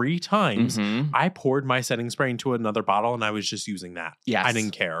me 3 times. Mm-hmm. I poured my setting spray into another bottle and I was just using that. Yes. I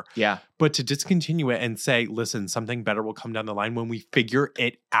didn't care. Yeah. But to discontinue it and say, listen, something better will come down the line when we figure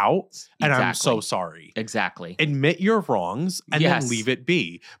it out. And I'm so sorry. Exactly. Admit your wrongs and then leave it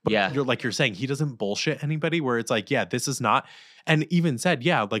be. But you're saying he doesn't bullshit anybody where it's like, this is not. And even said,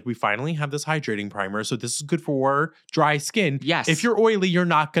 like we finally have this hydrating primer. So this is good for dry skin. Yes. If you're oily, you're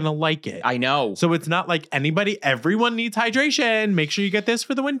not going to like it. I know. So it's not like everyone needs hydration. Make sure you get this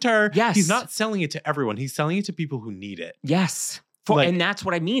for the winter. Yes. He's not selling it to everyone. He's selling it to people who need it. Yes. And that's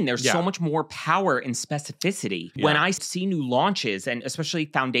what I mean. There's so much more power and specificity. When I see new launches and especially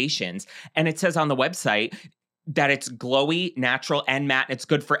foundations, and it says on the website that it's glowy, natural, and matte, and it's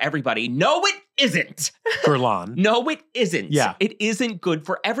good for everybody. No, it isn't. Guerlain. No, it isn't. Yeah. It isn't good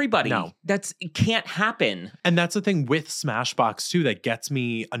for everybody. No. It can't happen. And that's the thing with Smashbox too that gets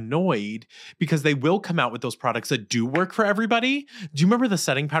me annoyed because they will come out with those products that do work for everybody. Do you remember the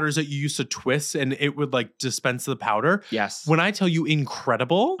setting powders that you used to twist and it would like dispense the powder? Yes. When I tell you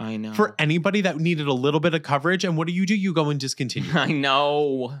incredible I know. for anybody that needed a little bit of coverage, and what do? You go and discontinue. I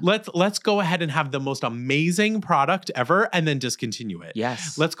know. Let's go ahead and have the most amazing product ever and then discontinue it.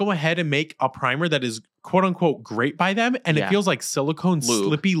 Yes. Let's go ahead and make a primer that is quote unquote great by them and it Yeah. feels like silicone Lube.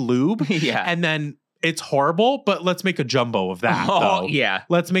 slippy lube. Yeah. And then it's horrible, but let's make a jumbo of that. Oh, though. yeah.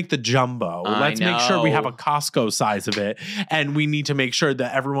 Let's make the jumbo. I Let's make sure we have a know. Costco size of it. And we need to make sure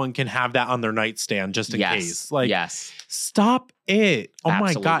that everyone can have that on their nightstand just in Yes. case. Like, yes. stop it. Oh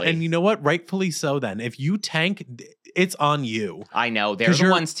my God. Absolutely. And you know what? Rightfully so then. If you tank, it's on you. I know. They're 'Cause the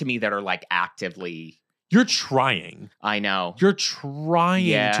you're- ones to me that are like actively. You're trying. I know. You're trying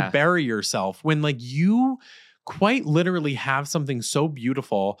Yeah. to bury yourself when like you quite literally have something so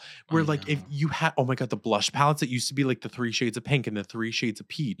beautiful where I like if know. you had, oh my God, the blush palettes that used to be like the 3 shades of pink and the 3 shades of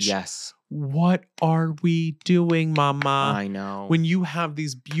peach. Yes. What are we doing, mama? I know. When you have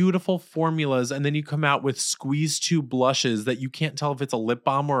these beautiful formulas and then you come out with squeeze 2 blushes that you can't tell if it's a lip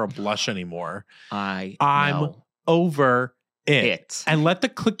balm or a blush anymore. I'm I'm over it. And let the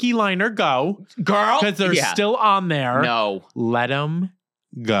clicky liner go girl, because they're yeah. still on there. No, Let them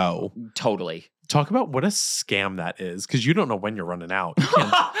go. totally. Talk about what a scam that is because you don't know when you're running out. You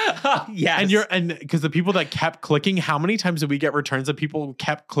can't- Yes. and because the people that kept clicking, how many times did we get returns of people who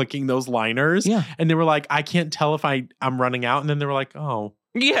kept clicking those liners? Yeah. And they were like, I can't tell if I'm running out. And then they were like, oh,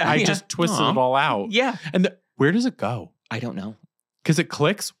 Yeah. I yeah. just twisted Aw. it all out. Yeah. And where does it go? I don't know. Because it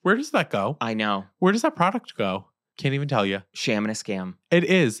clicks. Where does that go? I know. Where does that product go? Can't even tell you. Sham and a scam. It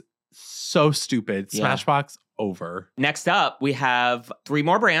is so stupid. Yeah. Smashbox over. Next up, we have 3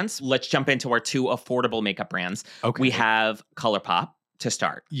 more brands. Let's jump into our 2 affordable makeup brands. Okay. We have ColourPop to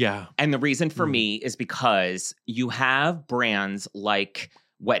start. Yeah. And the reason for Mm. me is because you have brands like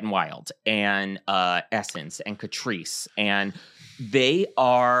Wet n Wild and Essence and Catrice, and they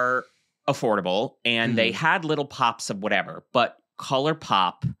are affordable and they had little pops of whatever, but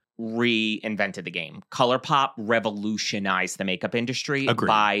ColourPop reinvented the game. ColourPop revolutionized the makeup industry Agreed.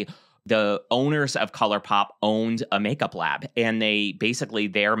 by the owners of ColourPop owned a makeup lab, and they basically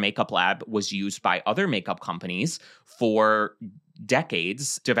their makeup lab was used by other makeup companies for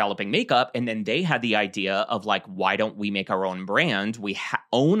decades developing makeup. And then they had the idea of like, why don't we make our own brand? We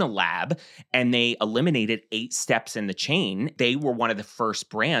own a lab, and they eliminated 8 steps in the chain. They were one of the first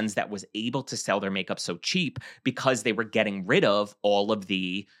brands that was able to sell their makeup so cheap because they were getting rid of all of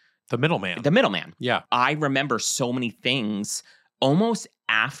the middleman. middleman. Yeah. I remember so many things almost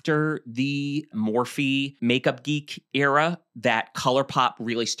after the Morphe Makeup Geek era that ColourPop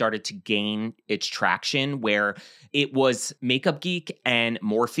really started to gain its traction, where it was Makeup Geek and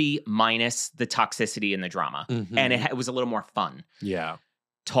Morphe minus the toxicity and the drama. Mhm. And it was a little more fun. Yeah.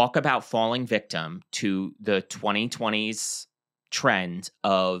 Talk about falling victim to the 2020s trend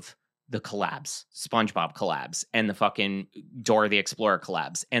of the collabs, SpongeBob collabs, and the fucking Dora the Explorer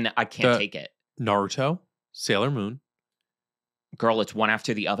collabs. And I can't take it. Naruto, Sailor Moon, Girl, it's one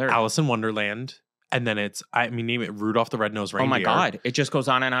after the other. Alice in Wonderland, and then it's, I mean, name it Rudolph the Red-Nosed Oh Reindeer. my God. It just goes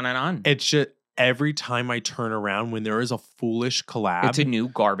on and on and on. It's just every time I turn around when there is a foolish collab. It's a new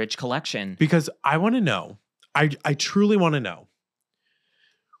garbage collection. Because I want to know, I truly want to know,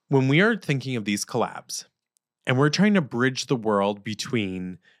 when we are thinking of these collabs and we're trying to bridge the world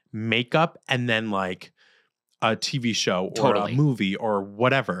between makeup and then like a TV show or Totally. a movie or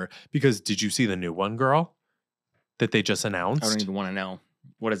whatever, because did you see the new one, girl, that they just announced? I don't even want to know.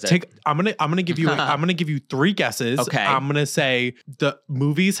 What is it? I'm gonna give you 3 guesses. Okay. I'm gonna say the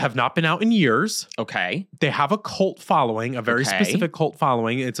movies have not been out in years. Okay. They have a cult following, a very Okay. specific cult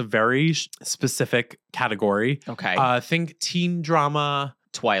following. It's a very specific category. Okay. Think teen drama.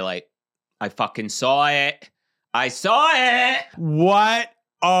 Twilight. I fucking saw it. I saw it. What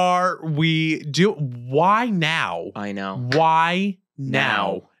are we do? Why now? I know. Why now?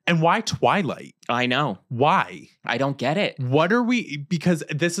 Now. And why Twilight? I know. Why? I don't get it. What are we? Because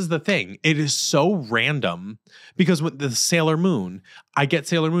this is the thing. It is so random. Because with the Sailor Moon, I get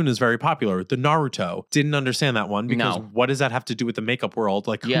Sailor Moon is very popular. The Naruto, didn't understand that one because No. what does that have to do with the makeup world?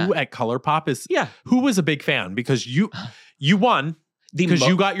 Like Yeah. who at ColourPop is? Yeah. Who was a big fan? Because you won because mo-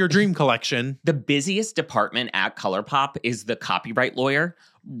 you got your dream collection. The busiest department at ColourPop is the copyright lawyer,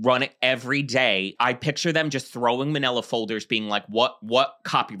 run it every day. I picture them just throwing manila folders being like, what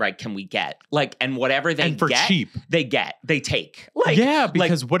copyright can we get? Like, and whatever they And for get, cheap. they take. Like, yeah,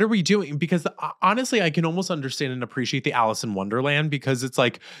 because what are we doing? Because honestly, I can almost understand and appreciate the Alice in Wonderland because it's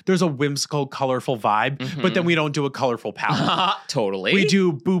like there's a whimsical, colorful vibe, but then we don't do a colorful palette. Totally. We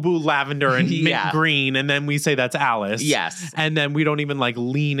do boo-boo lavender and mint Yeah. green, and then we say that's Alice. Yes. And then we don't even like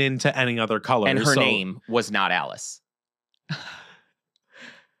lean into any other color. And her name was not Alice.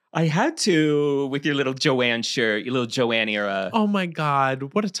 I had to with your little Joanne shirt, your little Joanne era. Oh my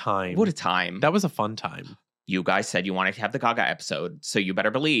God, what a time. What a time. That was a fun time. You guys said you wanted to have the Gaga episode, so you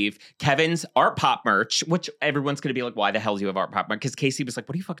better believe Kevin's Art Pop merch, which everyone's going to be like, why the hell do you have Art Pop merch? Because Casey was like,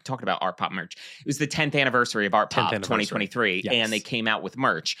 what are you fucking talking about Art Pop merch? It was the 10th anniversary of Art Pop 2023, Yes. and they came out with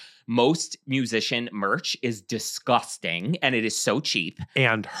merch. Most musician merch is disgusting, and it is so cheap.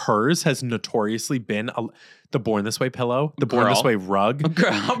 And hers has notoriously been the Born This Way pillow, the Born This Girl. Way rug,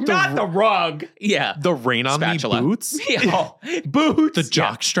 Girl, not the rug. Yeah. the Rain on Spatula. Me boots, Yeah. Boots. the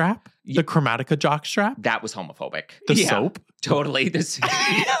jock strap, the Chromatica jock strap, That was homophobic. the Yeah, soap. Totally. This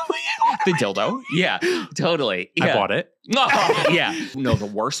the dildo. Yeah, totally. I Yeah. bought it. Oh, yeah. No, the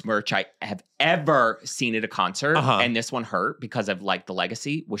worst merch I have ever seen at a concert, and this one hurt because of like the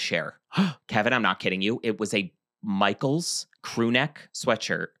legacy, was Cher. Kevin, I'm not kidding you. It was a Michaels crew neck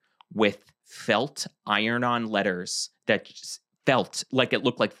sweatshirt with felt iron-on letters that just felt like it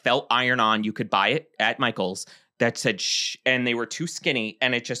looked like felt iron-on. You could buy it at Michaels. That said, and they were too skinny,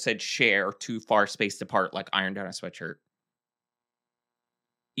 and it just said Cher, too far spaced apart, like ironed on a sweatshirt.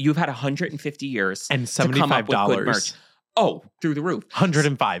 You've had 150 years And to come up with good merch. $75. Oh, through the roof.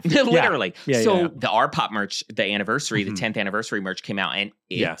 105. Literally. Yeah, so yeah. the R Pop merch, the anniversary, Mhm. the 10th anniversary merch came out, and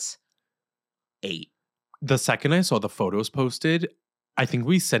it's 8. The second I saw the photos posted, I think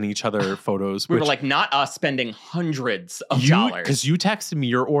we sent each other photos. We were like, not us spending hundreds of you, dollars. because you texted me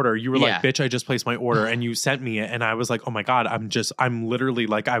your order. You were Yeah. like, bitch, I just placed my order. And you sent me it. And I was like, oh my God, I'm literally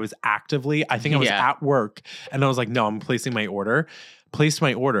like, I was actively, I think I was Yeah. at work. And I was like, no, I'm placing my order. Placed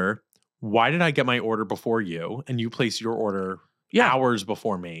my order. Why did I get my order before you? And you placed your order hours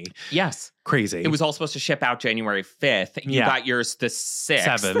before me. Yes. Crazy. It was all supposed to ship out January 5th. You Yeah. got yours the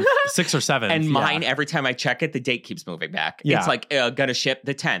 6th. 6 or 7. And mine, every time I check it, the date keeps moving back. Yeah. It's like gonna ship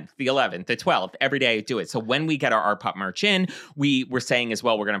the 10th, the 11th, the 12th. Every day I do it. So when we get our Art Pop merch in, we were saying as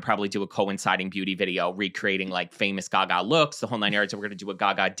well, we're gonna probably do a coinciding beauty video recreating like famous Gaga looks, the whole 9 yards. And we're gonna do a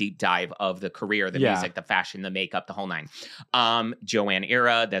Gaga deep dive of the career, the music, the fashion, the makeup, the whole 9. Joanne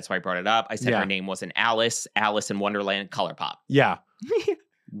era, that's why I brought it up. I said her name wasn't Alice. Alice in Wonderland, Color Pop. Yeah.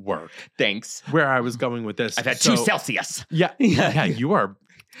 Work. Thanks. Where I was going with this. I've had 2 Celsius. Yeah. Yeah. You are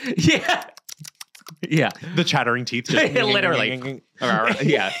Yeah. Yeah. the chattering teeth. Literally.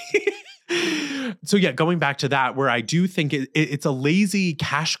 Yeah. So yeah, going back to that, where I do think it's a lazy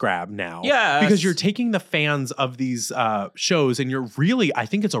cash grab now. Yes. Because you're taking the fans of these shows and you're really, I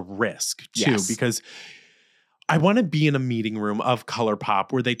think it's a risk too, Yes. because I want to be in a meeting room of Color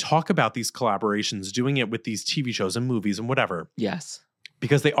Pop where they talk about these collaborations, doing it with these TV shows and movies and whatever. Yes.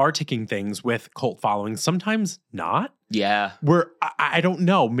 Because they are taking things with cult followings, sometimes not. Yeah. Where I don't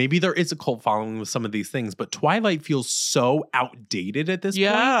know, maybe there is a cult following with some of these things, but Twilight feels so outdated at this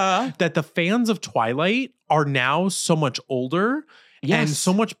point that the fans of Twilight are now so much older and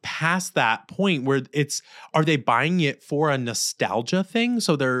so much past that point where are they buying it for a nostalgia thing?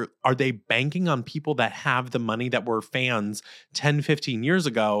 So are they banking on people that have the money that were fans 10, 15 years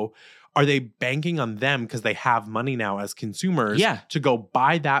ago? Are they banking on them because they have money now as consumers to go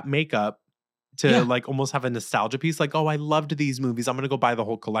buy that makeup to like almost have a nostalgia piece? Like, oh, I loved these movies. I'm going to go buy the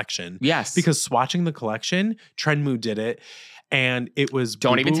whole collection. Yes. Because swatching the collection, Trendmoo did it. And it was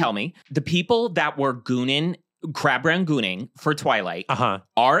Don't even tell me. The people that were crab brand gooning for Twilight,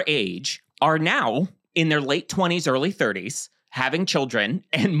 our age, are now in their late 20s, early 30s, having children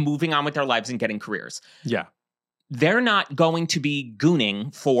and moving on with their lives and getting careers. Yeah. They're not going to be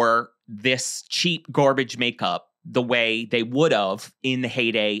gooning for this cheap garbage makeup the way they would have in the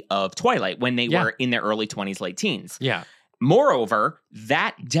heyday of Twilight when they were in their early 20s, late teens. Yeah. Moreover,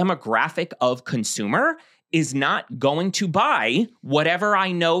 that demographic of consumer is not going to buy whatever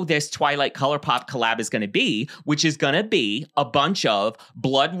I know this Twilight Color Pop collab is going to be, which is going to be a bunch of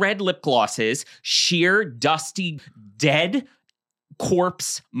blood red lip glosses, sheer, dusty, dead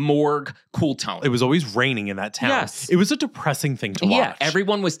corpse, morgue, cool tone. It was always raining in that town. Yes. It was a depressing thing to watch. Yeah,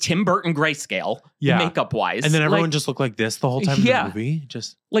 everyone was Tim Burton grayscale, makeup-wise. And then everyone just looked like this the whole time in the movie.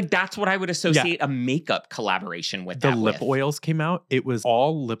 Just like that's what I would associate a makeup collaboration with. The lip oils came out. It was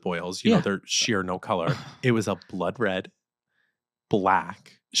all lip oils. You know, they're sheer no color. It was a blood red,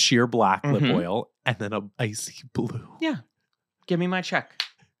 black, sheer black lip oil, and then a icy blue. Yeah. Give me my check.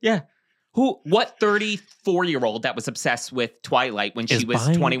 Yeah. What 34-year-old that was obsessed with Twilight when she Is was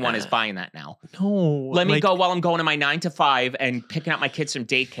buying 21 that. is buying that now? No. Let me go while I'm going to my 9 to 5 and picking up my kids from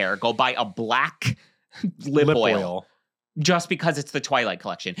daycare. Go buy a black lip oil. Just because it's the Twilight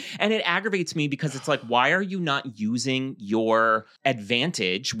collection. And it aggravates me because it's like, why are you not using your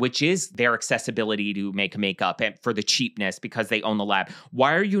advantage, which is their accessibility to make makeup and for the cheapness because they own the lab?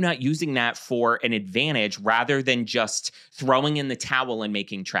 Why are you not using that for an advantage rather than just throwing in the towel and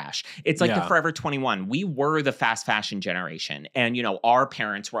making trash? It's like the Forever 21. We were the fast fashion generation. And, our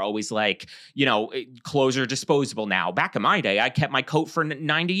parents were always like, clothes are disposable now. Back in my day, I kept my coat for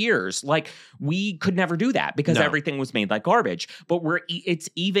 90 years. Like, we could never do that because everything was made like garbage. But it's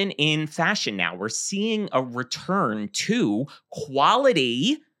even in fashion now. We're seeing a return to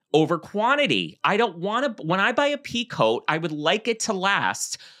quality over quantity. I don't want to, when I buy a pea coat, I would like it to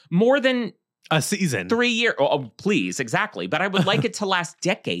last more than a season. 3 years. Oh, please. Exactly. But I would like it to last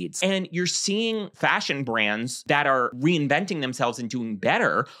decades. And you're seeing fashion brands that are reinventing themselves and doing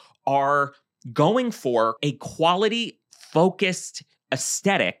better are going for a quality focused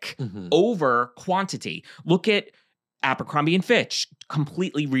aesthetic over quantity. Look at Abercrombie & Fitch,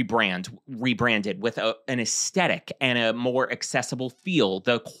 completely rebranded with an aesthetic and a more accessible feel.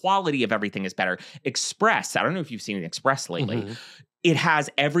 The quality of everything is better. Express, I don't know if you've seen Express lately. It has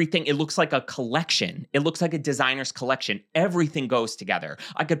everything. It looks like a collection. It looks like a designer's collection. Everything goes together.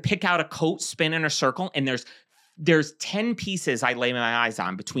 I could pick out a coat, spin in a circle, and there's 10 pieces I lay my eyes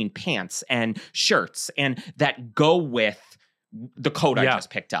on between pants and shirts and that go with the coat I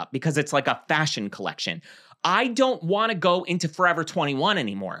just picked up because it's like a fashion collection. I don't want to go into Forever 21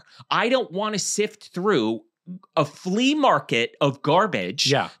 anymore. I don't want to sift through a flea market of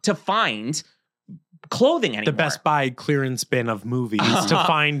garbage to find clothing anymore. The Best Buy clearance bin of movies to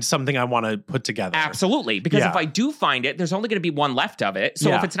find something I want to put together. Absolutely. Because if I do find it, there's only going to be one left of it.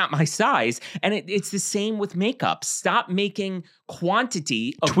 So if it's not my size, and it's the same with makeup. Stop making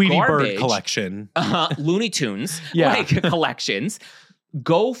quantity of Tweety garbage. Bird collection. Looney Tunes like collections.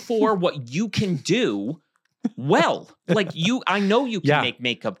 Go for what you can do well. Like I know you can make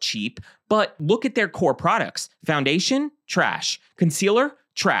makeup cheap, but look at their core products. Foundation, trash. Concealer,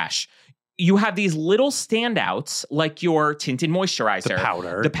 trash. You have these little standouts like your tinted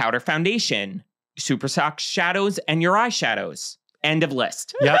moisturizer, the powder foundation, super soft shadows, and your eyeshadows. End of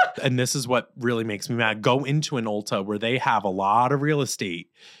list. Yep. And this is what really makes me mad. Go into an Ulta where they have a lot of real estate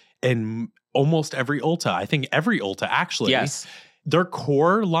in almost every Ulta. I think every Ulta actually. Yes. Their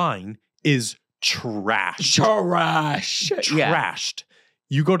core line is trashed. Trashed.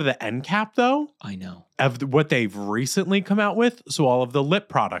 You go to the end cap though. I know. Of what they've recently come out with. So all of the lip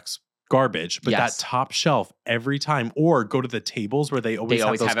products, garbage. But that top shelf every time. Or go to the tables where they always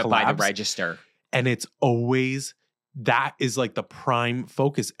have it collabs, by the register. And it's always, that is like the prime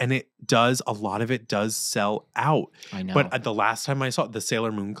focus. And a lot of it does sell out. I know. But the last time I saw the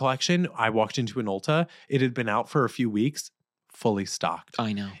Sailor Moon collection, I walked into an Ulta. It had been out for a few weeks. Fully stocked.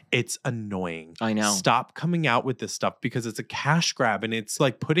 I know. It's annoying. I know. Stop coming out with this stuff because it's a cash grab and it's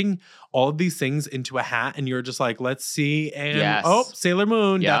like putting all of these things into a hat and you're just like, let's see. And Sailor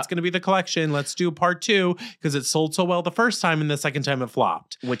Moon, that's going to be the collection. Let's do part 2 because it sold so well the first time and the second time it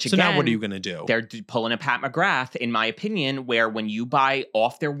flopped. So now what are you going to do? They're pulling a Pat McGrath, in my opinion, where when you buy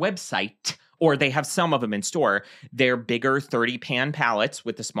off their website, or they have some of them in store, they're bigger 30 pan palettes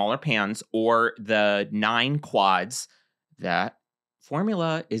with the smaller pans or the 9 quads. That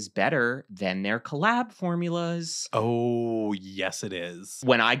formula is better than their collab formulas. Oh, yes, it is.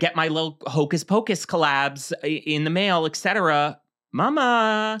 When I get my little Hocus Pocus collabs in the mail, etc.,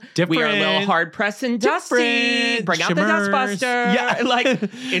 Mama, we are a little hard pressed and dusty. Bring out the dustbuster. Yeah. Like,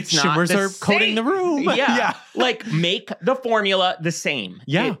 it's not Shimmers the are coating the room. Yeah. Like, make the formula the same.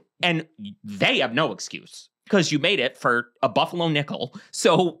 Yeah. And they have no excuse because you made it for a buffalo nickel.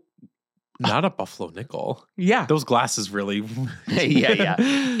 So, not a buffalo nickel. Yeah. Those glasses really. yeah.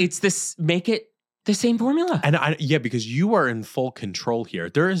 It's this, make it the same formula. And because you are in full control here.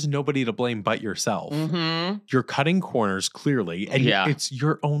 There is nobody to blame but yourself. You're cutting corners clearly. And it's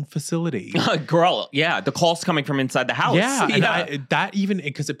your own facility. Girl, the call's coming from inside the house. Yeah. That even,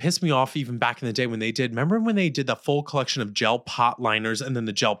 because it pissed me off even back in the day when they did, remember when they did the full collection of gel pot liners and then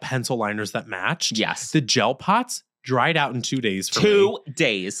the gel pencil liners that matched? Yes. The gel pots dried out in 2 days for me. 2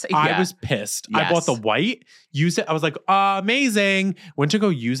 days. I was pissed. Yes. I bought the white, used it. I was like, amazing. Went to go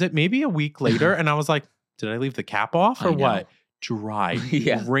use it maybe a week later. And I was like, did I leave the cap off or what? Dry.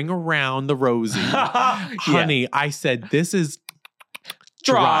 Ring around the rosy. Honey, I said, this is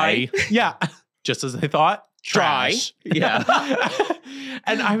dry. Yeah. Just as I thought. Dry. Yeah.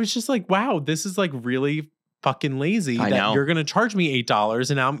 And I was just like, wow, this is like really fucking lazy I that know. you're going to charge me $8.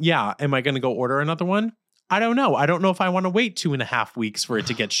 And now, am I going to go order another one? I don't know. I don't know if I want to wait 2.5 weeks for it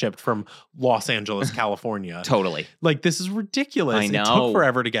to get shipped from Los Angeles, California. Totally. Like, this is ridiculous. I know. It took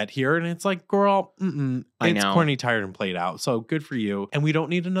forever to get here. And it's like, girl, I it's know. corny, tired, and played out. So good for you. And we don't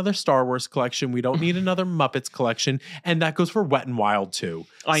need another Star Wars collection. We don't need another Muppets collection. And that goes for Wet n Wild too.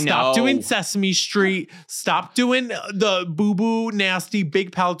 I Stop know. doing Sesame Street. Stop doing the boo-boo nasty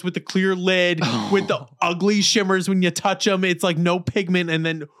big palettes with the clear lid, with the ugly shimmers when you touch them. It's like no pigment and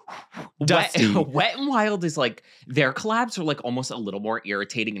then dusty. Wet n Wild is like, their collabs are like almost a little more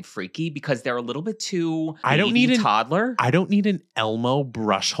irritating and freaky because they're a little bit too I don't need toddler. I don't need an Elmo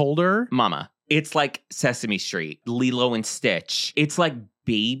brush holder. Mama. It's like Sesame Street, Lilo and Stitch. It's like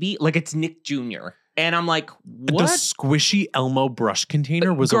baby, like it's Nick Jr. And I'm like, what? The squishy Elmo brush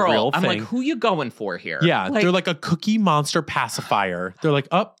container was Girl, a real I'm thing. like, who you going for here? Yeah, they're like a Cookie Monster pacifier. They're like,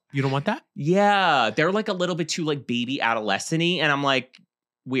 oh, you don't want that? Yeah, they're like a little bit too like baby adolescent-y. And I'm like,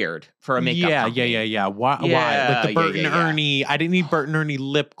 weird for a makeup company. Yeah. Why? Yeah, Like the Bert and yeah. Ernie. I didn't need Bert and Ernie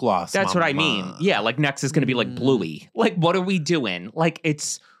lip gloss. That's what I mean. Yeah, like next is going to be like Bluey. Like, what are we doing? Like,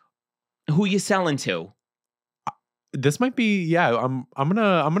 it's who you selling to? This might be. I'm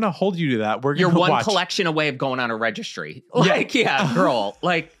gonna hold you to that. We're You're gonna one watch. collection away of going on a registry. Like, yeah, girl.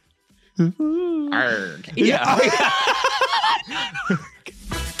 Like, arg. Yeah.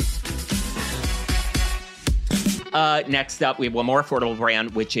 Next up, we have one more affordable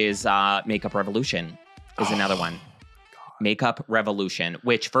brand, which is Makeup Revolution. Is another one. Makeup Revolution.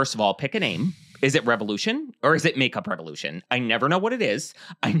 Which, first of all, pick a name. Is it Revolution or is it Makeup Revolution? I never know what it is.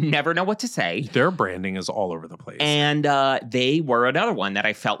 I never know what to say. Their branding is all over the place. And they were another one that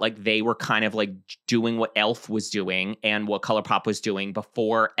I felt like they were kind of like doing what e.l.f. was doing and what ColourPop was doing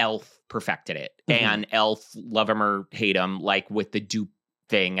before e.l.f. perfected it. Mm-hmm. And e.l.f., love them or hate them, like with the dupe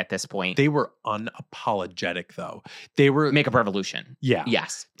thing at this point. They were unapologetic though. They were Makeup Revolution. Yeah.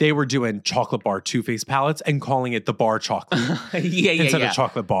 Yes. They were doing chocolate bar Too Faced palettes and calling it the bar chocolate yeah. instead of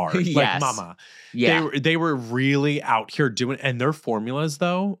chocolate bar. Like, Yes. mama. Yeah. They were really out here doing, and their formulas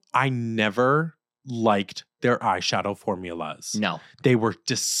though, I never liked their eyeshadow formulas. No. They were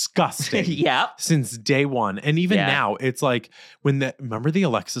disgusting. Yeah. Since day one. And even Yeah. now, it's like remember the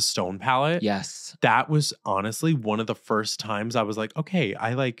Alexis Stone palette? Yes. That was honestly one of the first times I was like, okay,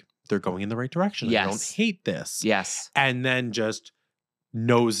 they're going in the right direction. Yes. I don't hate this. Yes. And then just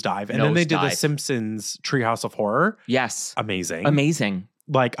nosedive. And then they did the Nosedive. Simpsons Treehouse of Horror. Yes. Amazing. Amazing.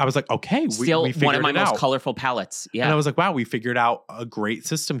 Like, I was like, okay, Still we figured one of my it most out. colorful palettes. Yeah. And I was like, wow, we figured out a great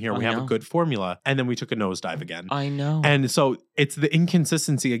system here. I We have a know. good formula. And then we took a nosedive again. I know. And so it's the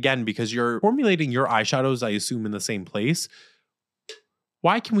inconsistency again, because you're formulating your eyeshadows, I assume, in the same place.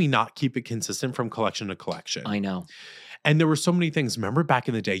 Why can we not keep it consistent from collection to collection? I know. And there were so many things. Remember back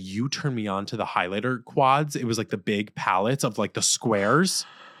in the day, you turned me on to the highlighter quads. It was like the big palettes of like the squares.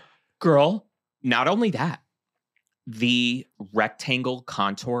 Girl, not only that, the rectangle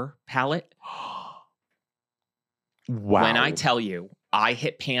contour palette. Wow. When I tell you, I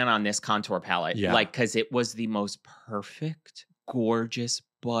hit pan on this contour palette, Yeah. like, because it was the most perfect, gorgeous,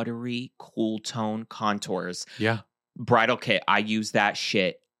 buttery, cool tone contours. Yeah. Bridal kit, I use that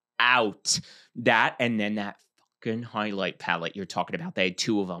shit out. That and then that fucking highlight palette you're talking about. They had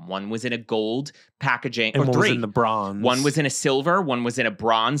two of them. One was in a gold packaging, And or one three. was in the bronze. One was in a silver, one was in a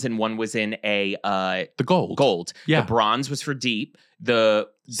bronze, and one was in a the gold. gold. Yeah. The bronze was for deep. They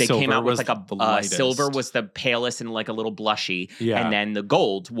came Silver out with was like the a lightest. silver was the palest and like a little blushy. Yeah. And then the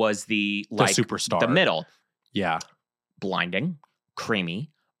gold was the like superstar. the middle. Yeah. Blinding, creamy,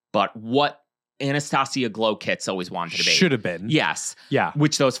 but what Anastasia glow kits always wanted to be. Should have been. Yes. Yeah.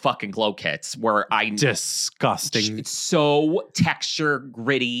 Which those fucking glow kits were Disgusting. it's so texture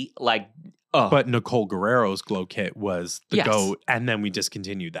gritty, like But Nicole Guerrero's glow kit was the Yes. GOAT. And then we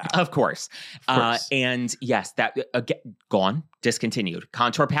discontinued that. Of course. Of course. And yes, that again, gone, discontinued.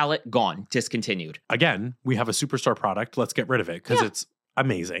 Contour palette, gone, discontinued. Again, we have a superstar product. Let's get rid of it because Yeah. it's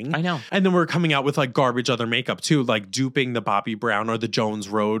amazing. I know. And then we're coming out with like garbage other makeup too, like duping the Bobbi Brown or the Jones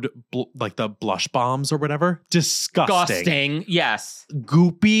Road, like the blush bombs or whatever. Disgusting. Disgusting. Yes.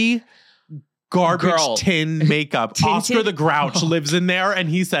 Goopy garbage Girl. tin makeup. Tinted- Oscar the Grouch lives in there and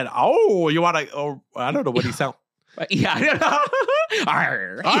he said, oh, you want to, oh, I don't know what he sound. Yeah. I don't know.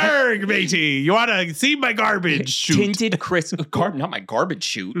 Arr. Arg, matey, you want to see my garbage shoot? Tinted Chris, not my garbage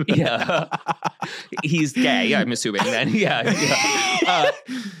shoot. Yeah. He's gay, I'm assuming then. Yeah.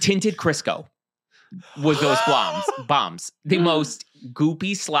 Tinted Crisco was those bombs. The most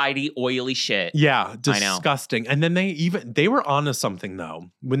goopy, slidey, oily shit. Yeah, I know. disgusting. And then they were onto something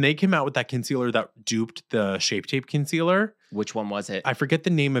though. When they came out with that concealer that duped the Shape Tape concealer, Which one was it? I forget the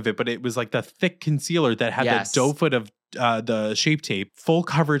name of it, but it was like the thick concealer that had Yes. the doe foot of the Shape Tape. Full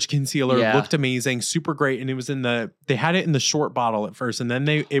coverage concealer, Yeah. looked amazing, super great. And it was they had it in the short bottle at first, and then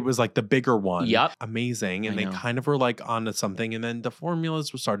it was like the bigger one. Yep. Amazing. And I they know. kind of were like onto something. And then the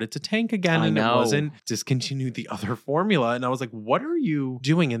formulas started to tank again. I And know. it wasn't discontinued the other formula. And I was like, what are you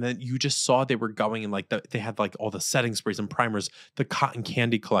doing? And then you just saw they were going and like they had like all the setting sprays and primers, the cotton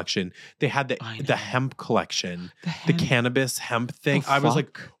candy collection. They had I know. the hemp collection, the hemp. cannabis hemp thing. The I was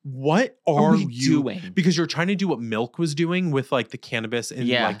like, fuck? what What are we you doing? Because you're trying to do what Milk was doing with like the cannabis and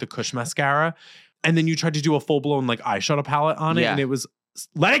Yeah. like the Kush mascara. And then you tried to do a full blown like eyeshadow palette on it. Yeah. And it was,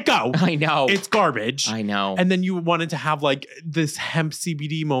 let it go. I know. It's garbage. I know. And then you wanted to have like this hemp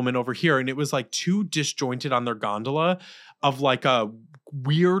CBD moment over here. And it was like too disjointed on their gondola of like a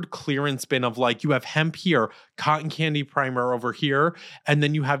weird clearance bin of like you have hemp here, cotton candy primer over here, and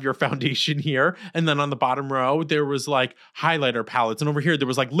then you have your foundation here. And then on the bottom row, there was like highlighter palettes. And over here, there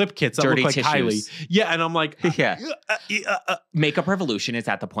was like lip kits that Dirty look like tissues. Kylie. Yeah. And I'm like, Yeah. Makeup Revolution is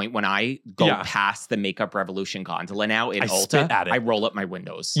at the point when I go Yeah. past the Makeup Revolution gondola now in I Ulta, spit at it. I roll up my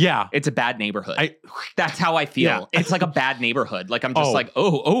windows. yeah. It's a bad neighborhood. I That's how I feel. Yeah. It's like a bad neighborhood. Like I'm just Oh. like,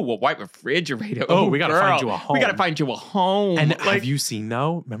 we'll wipe refrigerator. Oh, we gotta girl, find you a We gotta home. find you a home. And like, have you seen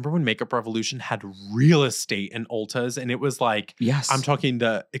though? Remember when Makeup Revolution had real estate in Ultas, and it was like, yes, I'm talking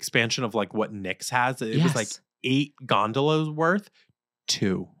the expansion of like what NYX has. It was like Yes. 8 gondolas worth,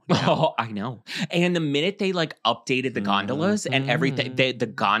 2. Oh, I know. And the minute they like updated the gondolas and everything, Mhm. the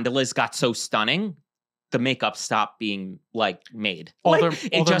gondolas got so stunning, the makeup stopped being like made. All Like, their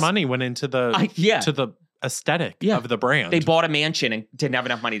it just- money went into the Yeah. to the aesthetic Yeah. of the brand. They bought a mansion and didn't have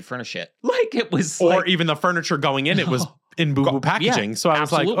enough money to furnish it. Like it was or like, even the furniture going in, it was in boo boo packaging. So I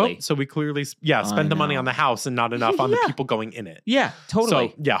was like, absolutely. oh, so we clearly, spend the money know. on the house and not enough on the Yeah. people going in it. yeah, totally.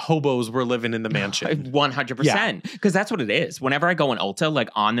 So yeah, hobos were living in the mansion. 100%. Because that's what it is. Whenever I go in Ulta, like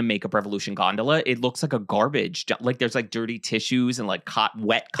on the Makeup Revolution gondola, it looks like a garbage. Like there's like dirty tissues and like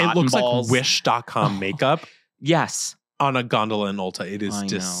wet cotton It looks balls. like Wish.com makeup Yes, on a gondola in Ulta. It is I know.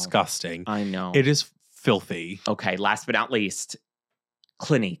 disgusting. I know. It is filthy. Okay, last but not least,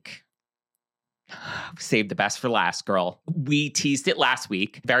 Clinique. Saved the best for last, girl. We teased it last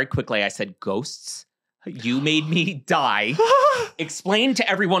week. Very quickly, I said ghosts. You made me die. Explain to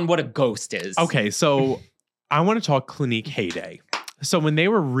everyone what a ghost is. Okay, so I want to talk Clinique heyday. So when they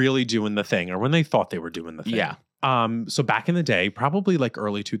were really doing the thing, or when they thought they were doing the thing. Yeah. So back in the day, probably like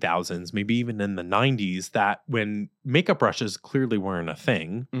early 2000s, maybe even in the 90s, that when makeup brushes clearly weren't a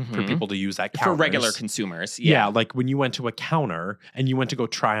thing for Mhm. people to use at For counters. regular consumers. Yeah, like when you went to a counter and you went to go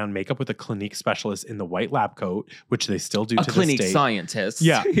try on makeup with a Clinique specialist in the white lab coat, which they still do A to Clinique this day. scientist.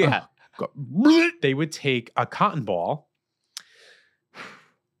 Yeah. Yeah. They would take a cotton ball.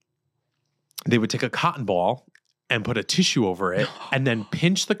 They would take a cotton ball and put a tissue over it and then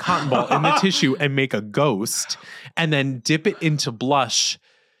pinch the cotton ball in the tissue and make a ghost and then dip it into blush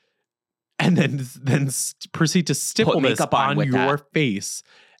and then proceed to stipple Put this makeup on on with your that. face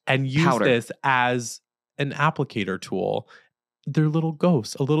and use Powder. this as an applicator tool. Their little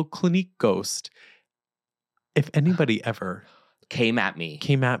ghost, a little Clinique ghost. If anybody ever Came at me.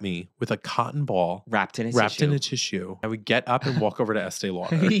 came at me with a cotton ball Wrapped in a wrapped tissue. in a tissue, I would get up and walk over to Estee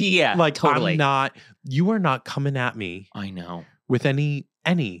Lauder. Yeah. Like, totally. you are not coming at me I know. with any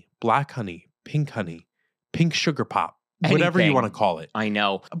black honey, pink sugar pop, whatever you Anything. want to call it. I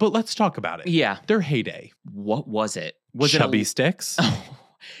know. But let's talk about it. Yeah. Their heyday. What was it? Was Chubby it sticks. Oh,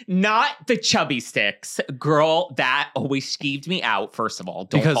 not the chubby sticks. Girl, that always skeeved me out, first of all.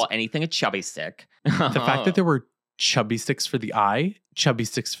 Don't Because- call anything a chubby stick. The fact that there were chubby sticks for the eye, chubby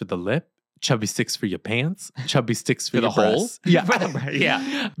sticks for the lip, chubby sticks for your pants, chubby sticks for For the your hole? breasts. Yeah. For the-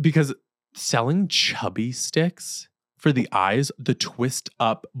 yeah. Because selling chubby sticks for the eyes, the twist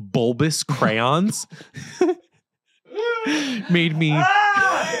up bulbous crayons made me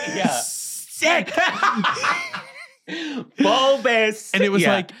Yeah. sick. Bulbous. And it was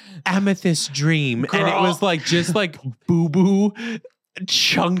Yeah. like Amethyst Dream. And it Girl. was like just like boo boo,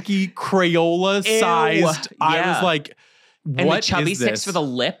 chunky Crayola Ew. sized. I Yeah. was like, And what the chubby is sticks this? for the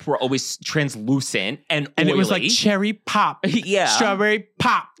lip were always translucent and And oily. it was like cherry pop, yeah. strawberry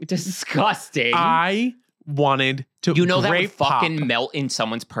pop. Disgusting. I wanted to you know that would grape pop. fucking melt in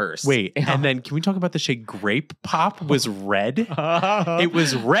someone's purse. Wait, and then can we talk about the shade grape pop was red? It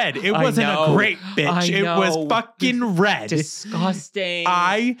was red. It I wasn't a know. grape, bitch. I It was know. fucking red. Disgusting.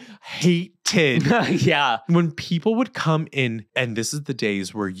 I hated yeah. when people would come in, and this is the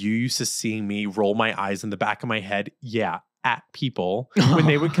days where you used to see me roll my eyes in the back of my head. Yeah, at people when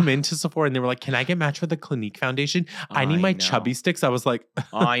they would come into Sephora and they were like, can I get matched with a Clinique foundation? I need my know. chubby sticks. I was like,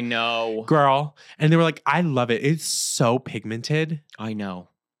 I know. girl. And they were like, I love it. It's so pigmented. I know.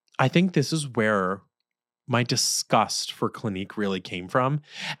 I think this is where my disgust for Clinique really came from.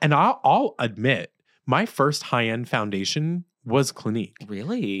 And I'll admit, my first high-end foundation was Clinique.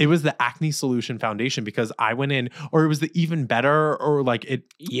 Really? It was the Acne Solution Foundation because I went in, or it was the Even Better, or like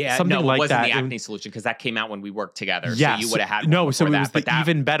it, something no, like it wasn't that. the Acne Solution because that came out when we worked together. Yes. So you would have had no. one So it before was that, the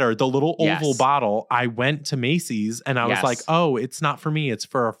Even Better, the little oval Yes. bottle. I went to Macy's and I was Yes. like, oh, it's not for me. It's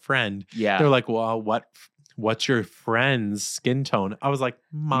for a friend. Yeah. They're like, well, what's your friend's skin tone? I was like,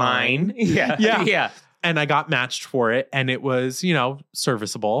 mine. Yeah. Yeah. Yeah. And I got matched for it, and it was,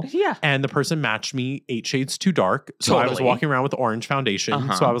 serviceable. Yeah. And the person matched me 8 shades too dark. So I was Totally. walking around with orange foundation.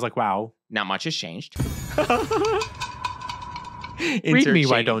 Uh-huh. So I was like, wow. Not much has changed. Read me,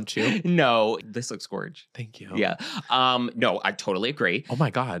 why don't you? No, this looks gorgeous. Thank you. Yeah. No, I totally agree. Oh my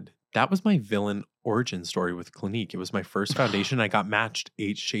God. That was my villain origin story with Clinique. It was my first foundation. I got matched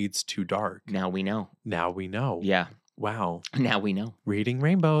 8 shades too dark. Now we know. Now we know. Yeah. Wow. Now we know. Reading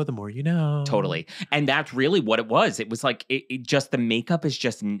Rainbow, the more you know. Totally. And that's really what it was. It was like, it just, the makeup is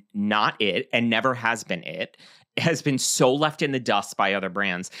just not it and never has been it. It has been so left in the dust by other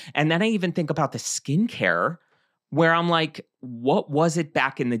brands. And then I even think about the skincare where I'm like, what was it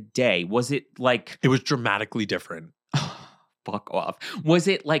back in the day? Was it like, It was dramatically different. fuck off. Was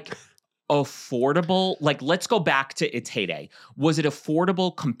it like affordable? Like, let's go back to its heyday. Was it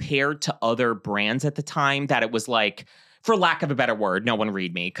affordable compared to other brands at the time that it was like, for lack of a better word, no one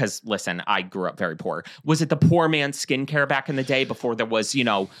read me because listen, I grew up very poor. Was it the poor man's skincare back in the day before there was,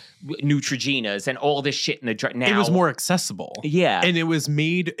 Neutrogenas and all this shit in the now? It was more accessible. Yeah. And it was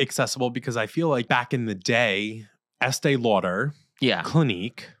made accessible because I feel like back in the day, Estee Lauder, Yeah.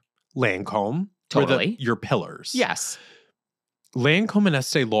 Clinique, Lancome Totally. were your pillars. Yes. Lancome and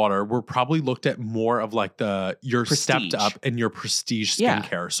Estee Lauder were probably looked at more of like your Prestige. stepped up and your prestige Yeah.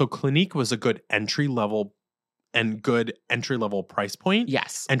 skincare. So Clinique was a good entry level price point.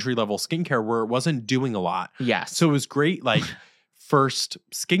 Yes. Entry level skincare where it wasn't doing a lot. Yes. So it was great, like first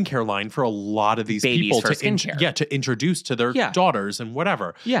skincare line for a lot of these Babies people for to skincare. to introduce to their Yeah. daughters and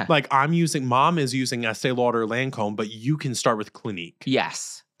whatever. Yeah. Like mom is using Estee Lauder Lancome, but you can start with Clinique.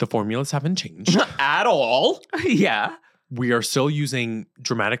 Yes. The formulas haven't changed. At all. Yeah. We are still using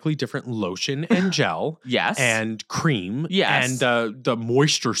dramatically different lotion and gel Yes. and cream Yes. and the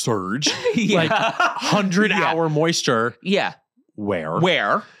moisture surge, Yeah. like 100-hour moisture. Yeah.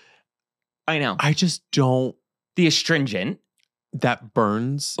 Where? I know. I just don't. The astringent. That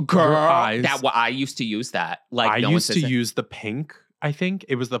burns Girl. your eyes. I used to use that. Like I no one used says to it. use the pink. I think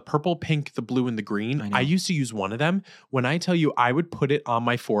it was the purple, pink, the blue, and the green. I know. I used to use one of them. When I tell you, I would put it on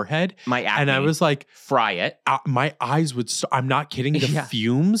my forehead, my acne. and I was like, fry it. my eyes would. I'm not kidding. The Yeah.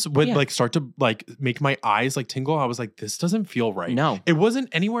 fumes would Yeah. like start to like make my eyes like tingle. I was like, this doesn't feel right. No. It wasn't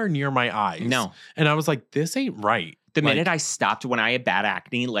anywhere near my eyes. No. And I was like, this ain't right. The Like, minute I stopped when I had bad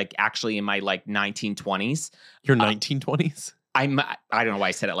acne, like actually in my like 1920s, your 1920s, I don't know why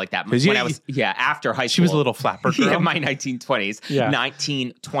I said it like that. 'Cause When you- I was after high school. she was a little flapper girl. Yeah, my 1920s. Yeah.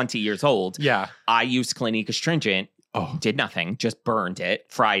 19, 20 years old. Yeah. I used Clinique astringent. Oh, Did nothing. Just burned it.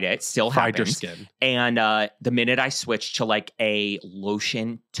 Fried it. Still fried your happens. skin. And the minute I switched to like a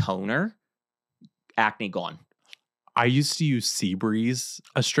lotion toner, acne gone. I used to use Seabreeze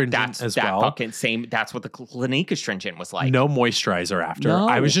astringent That's as that well. fucking same. That's what the Clinique astringent was like. No moisturizer after. No.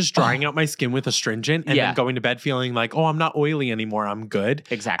 I was just drying out my skin with astringent and Yeah. then going to bed feeling like, oh, I'm not oily anymore. I'm good.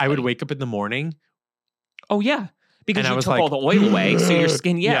 Exactly. I would wake up in the morning. Oh yeah, because And I you was took like, all the oil away, so your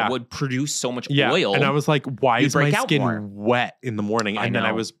skin Yeah. would produce so much Yeah. oil. And I was like, why You'd is my break out skin more. wet in the morning? I And then I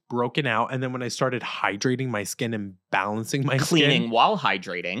know. was broken out. And then when I started hydrating my skin and balancing my cleaning skin, while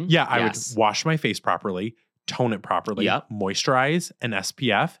hydrating. yeah, I Yes. would wash my face properly, tone it properly, Yep. moisturize and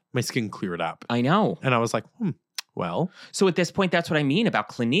SPF, my skin cleared up. I know. And I was like, well, So at this point, that's what I mean about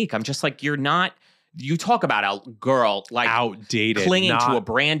Clinique. I'm just like, you're not. You talk about a girl like outdated. clinging to not- a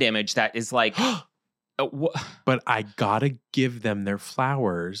brand image that is like. But I gotta give them their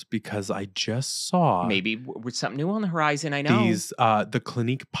flowers because I just saw Maybe with something new on the horizon. I know. these the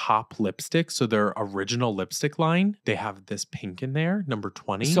Clinique Pop lipstick. So their original lipstick line, they have this pink in there, number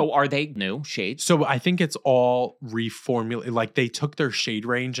 20. So are they new shades? So I think it's all reformulated. Like they took their shade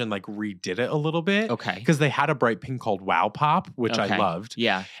range and like redid it a little bit. Okay. Because they had a bright pink called Wow Pop, which I Okay. loved.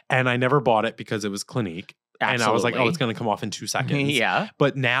 Yeah. And I never bought it because it was Clinique. And I was like, oh, it's Absolutely. going to come off in 2 seconds. Yeah.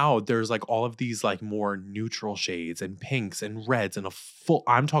 But now there's like all of these like more neutral shades and pinks and reds and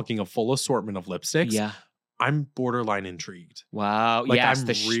I'm talking a full assortment of lipsticks. Yeah. I'm borderline intrigued. Wow. Like yes.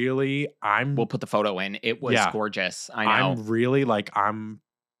 I'm We'll put the photo in. It was gorgeous. I know. I'm really like, I'm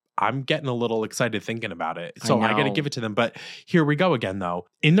getting a little excited thinking about it. So I got to give it to them. But here we go again, though.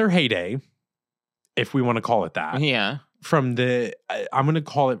 In their heyday, if we want to call it that. Yeah. I'm going to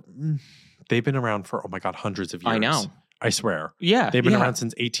call it, they've been around for, oh my God, hundreds of years. I know. I swear. Yeah. They've been around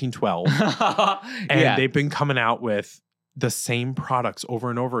since 1812. And they've been coming out with the same products over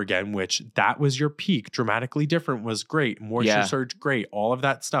and over again, which that was your peak. Dramatically Different was great. Moisture Surge, great. All of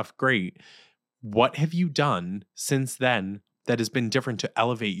that stuff, great. What have you done since then that has been different to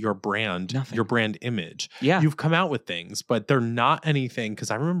elevate your brand, your brand image? Yeah. You've come out with things, but they're not anything.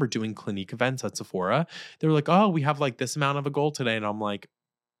 Because I remember doing Clinique events at Sephora. They were like, oh, we have like this amount of a goal today. And I'm like,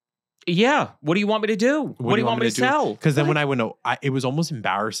 yeah. What do you want me to do? What do you want me to sell? Because then when I went, it was almost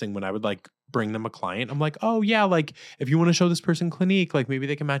embarrassing when I would like bring them a client. I'm like, oh yeah, like if you want to show this person Clinique, like maybe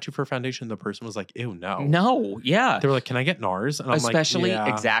they can match you for foundation. The person was like, ew, no. No, yeah. They were like, can I get NARS? And I'm especially, like,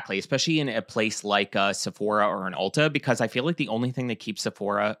 yeah. Exactly. Especially in a place like Sephora or an Ulta, because I feel like the only thing that keeps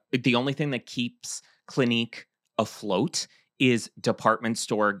Clinique afloat is department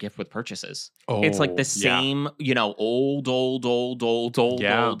store gift with purchases. It's like the same, old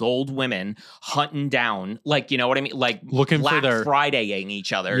women hunting down, like, you know what I mean? Like looking Black for their Fridaying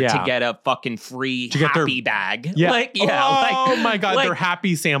each other to get a fucking free happy bag. Yeah. Like, oh my God, their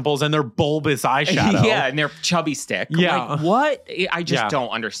happy samples and their bulbous eyeshadow. Yeah, and their chubby stick. Yeah. Like, what? I just don't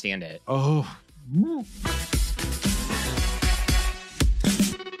understand it. Oh.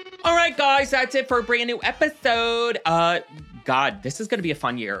 All right, guys, that's it for a brand new episode. God, this is going to be a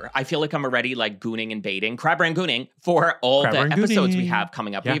fun year. I feel like I'm already like gooning and baiting, crab brand gooning for all the episodes we have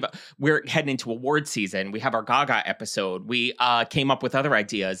coming up. Yeah. We're heading into award season. We have our Gaga episode. We came up with other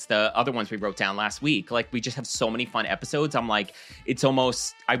ideas, the other ones we wrote down last week. Like, we just have so many fun episodes. I'm like, it's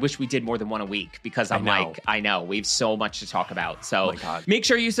almost, I wish we did more than one a week, because I know, we have so much to talk about. So make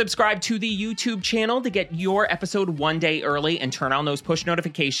sure you subscribe to the YouTube channel to get your episode one day early and turn on those push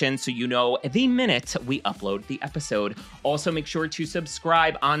notifications so you know the minute we upload the episode. Also, make sure to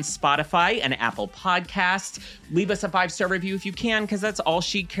subscribe on Spotify and Apple Podcasts. Leave us a 5-star review if you can, because that's all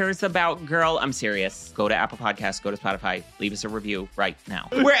she cares about, girl. I'm serious. Go to Apple Podcasts, go to Spotify, leave us a review right now.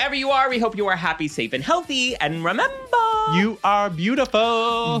 Wherever you are, we hope you are happy, safe, and healthy. And remember, you are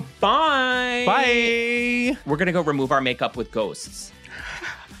beautiful. Bye. Bye. We're going to go remove our makeup with ghosts.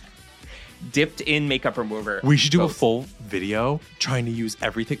 Dipped in makeup remover. We should do a full video trying to use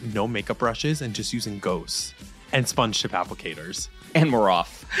everything, no makeup brushes, and just using ghosts and sponge tip applicators. And we're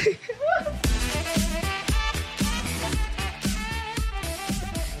off.